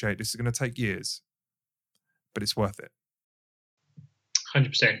appreciate this is going to take years, but it's worth it.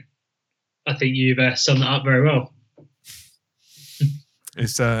 100%. I think you've summed that up very well.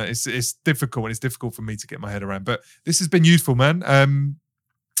 It's difficult, and it's difficult for me to get my head around, but this has been useful, man.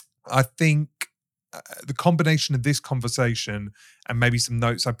 I think the combination of this conversation and maybe some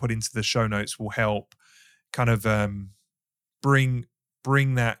notes I put into the show notes will help kind of bring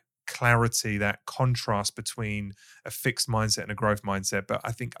that clarity, that contrast between a fixed mindset and a growth mindset. But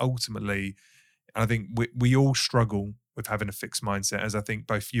I think ultimately, I think we all struggle with having a fixed mindset, as I think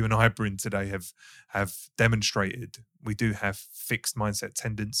both you and I, Bryn, today have demonstrated. We do have fixed mindset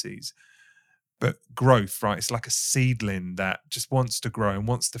tendencies. But growth, right? It's like a seedling that just wants to grow and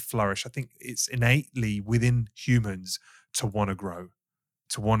wants to flourish. I think it's innately within humans to want to grow,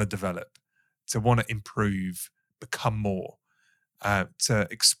 to want to develop, to want to improve, become more, to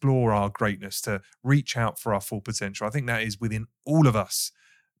explore our greatness, to reach out for our full potential. I think that is within all of us.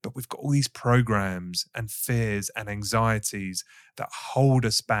 But we've got all these programs and fears and anxieties that hold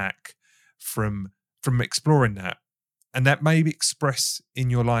us back from exploring that. And that may express in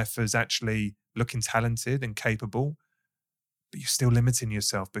your life as actually looking talented and capable, but you're still limiting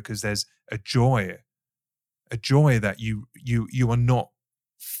yourself because there's a joy that you are not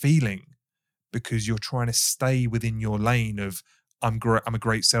feeling because you're trying to stay within your lane of I'm a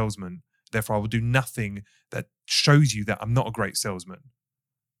great salesman, therefore I will do nothing that shows you that I'm not a great salesman.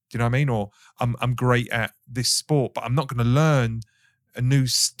 Do you know what I mean? Or I'm great at this sport, but I'm not going to learn a new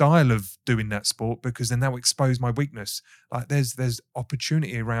style of doing that sport because then that will expose my weakness. Like there's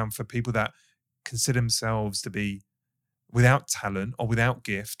opportunity around for people that consider themselves to be without talent or without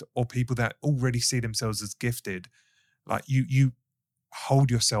gift, or people that already see themselves as gifted. Like you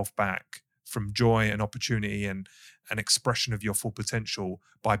hold yourself back from joy and opportunity and an expression of your full potential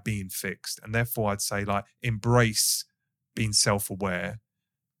by being fixed. And therefore I'd say, like, embrace being self-aware,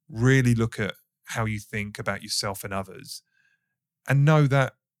 really look at how you think about yourself and others, and know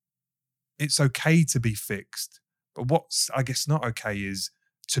that it's okay to be fixed. But what's, I guess, not okay is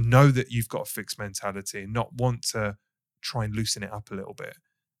to know that you've got a fixed mentality and not want to try and loosen it up a little bit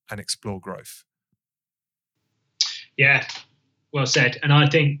and explore growth. Yeah, well said. And I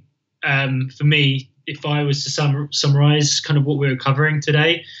think for me, if I was to summarize kind of what we were covering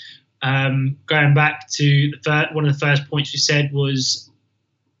today, going back to one of the first points you said was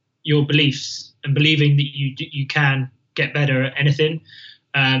your beliefs and believing that you can get better at anything.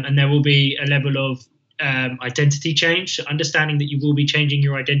 And there will be a level of identity change, understanding that you will be changing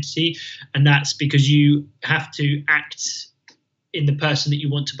your identity. And that's because you have to act in the person that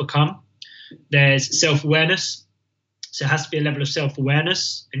you want to become. There's self-awareness. So it has to be a level of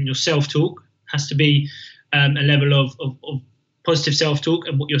self-awareness, and your self-talk has to be a level of positive self-talk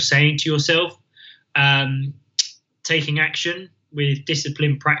and what you're saying to yourself. Taking action with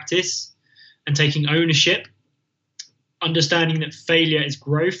disciplined practice and taking ownership. Understanding that failure is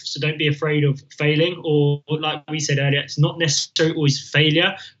growth, so don't be afraid of failing, or like we said earlier, it's not necessarily always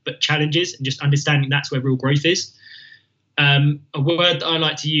failure, but challenges, and just understanding that's where real growth is. A word that I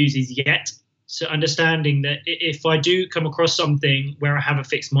like to use is yet. So understanding that if I do come across something where I have a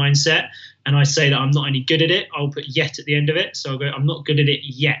fixed mindset and I say that I'm not any good at it, I'll put yet at the end of it. So I'll go, I'm not good at it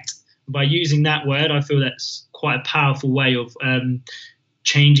yet. By using that word, I feel that's quite a powerful way of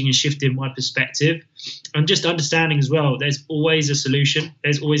changing and shifting my perspective, and just understanding as well, there's always a solution.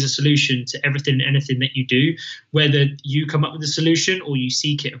 There's always a solution to everything and anything that you do, whether you come up with a solution or you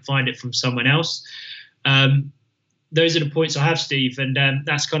seek it and find it from someone else. Those are the points I have, Steve, and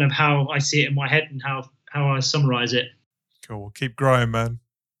that's kind of how I see it in my head and how I summarize it. Cool. Keep growing, man.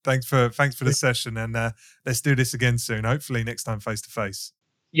 Thanks for the session, and let's do this again soon. Hopefully next time face to face.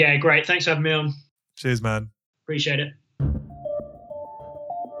 Yeah, great. Thanks for having me on. Cheers, man. Appreciate it.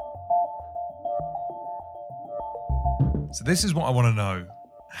 So this is what I want to know.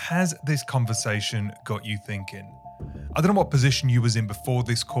 Has this conversation got you thinking? I don't know what position you was in before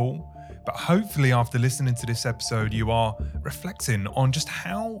this call, but hopefully after listening to this episode, you are reflecting on just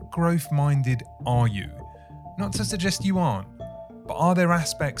how growth-minded are you? Not to suggest you aren't, but are there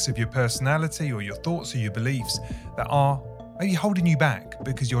aspects of your personality or your thoughts or your beliefs that are maybe holding you back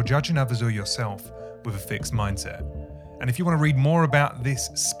because you're judging others or yourself with a fixed mindset? And if you want to read more about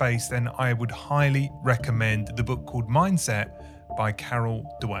this space, then I would highly recommend the book called Mindset by Carol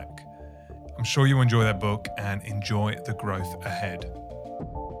Dweck. I'm sure you'll enjoy that book and enjoy the growth ahead.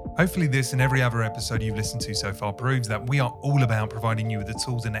 Hopefully this and every other episode you've listened to so far proves that we are all about providing you with the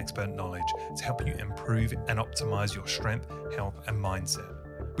tools and expert knowledge to help you improve and optimize your strength, health, and mindset.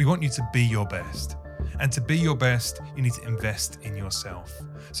 We want you to be your best. And to be your best, you need to invest in yourself.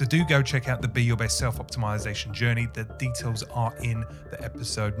 So do go check out the Be Your Best Self-Optimization Journey. The details are in the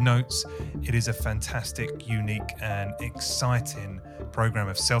episode notes. It is a fantastic, unique, and exciting program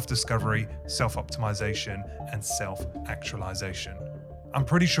of self-discovery, self-optimization, and self-actualization. I'm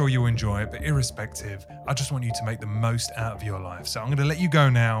pretty sure you'll enjoy it, but irrespective, I just want you to make the most out of your life. So I'm going to let you go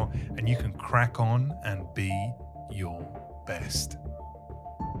now, and you can crack on and be your best.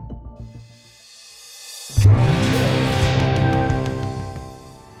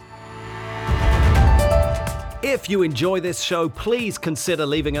 If you enjoy this show, please consider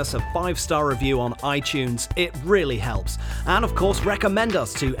leaving us a 5-star review on iTunes. It really helps. And of course, recommend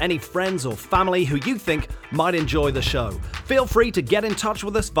us to any friends or family who you think might enjoy the show. Feel free to get in touch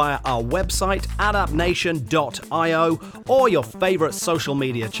with us via our website, adaptnation.io, or your favorite social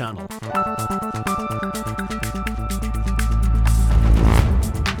media channel.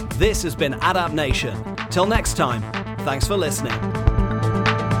 This has been Adapt Nation. Till next time, thanks for listening.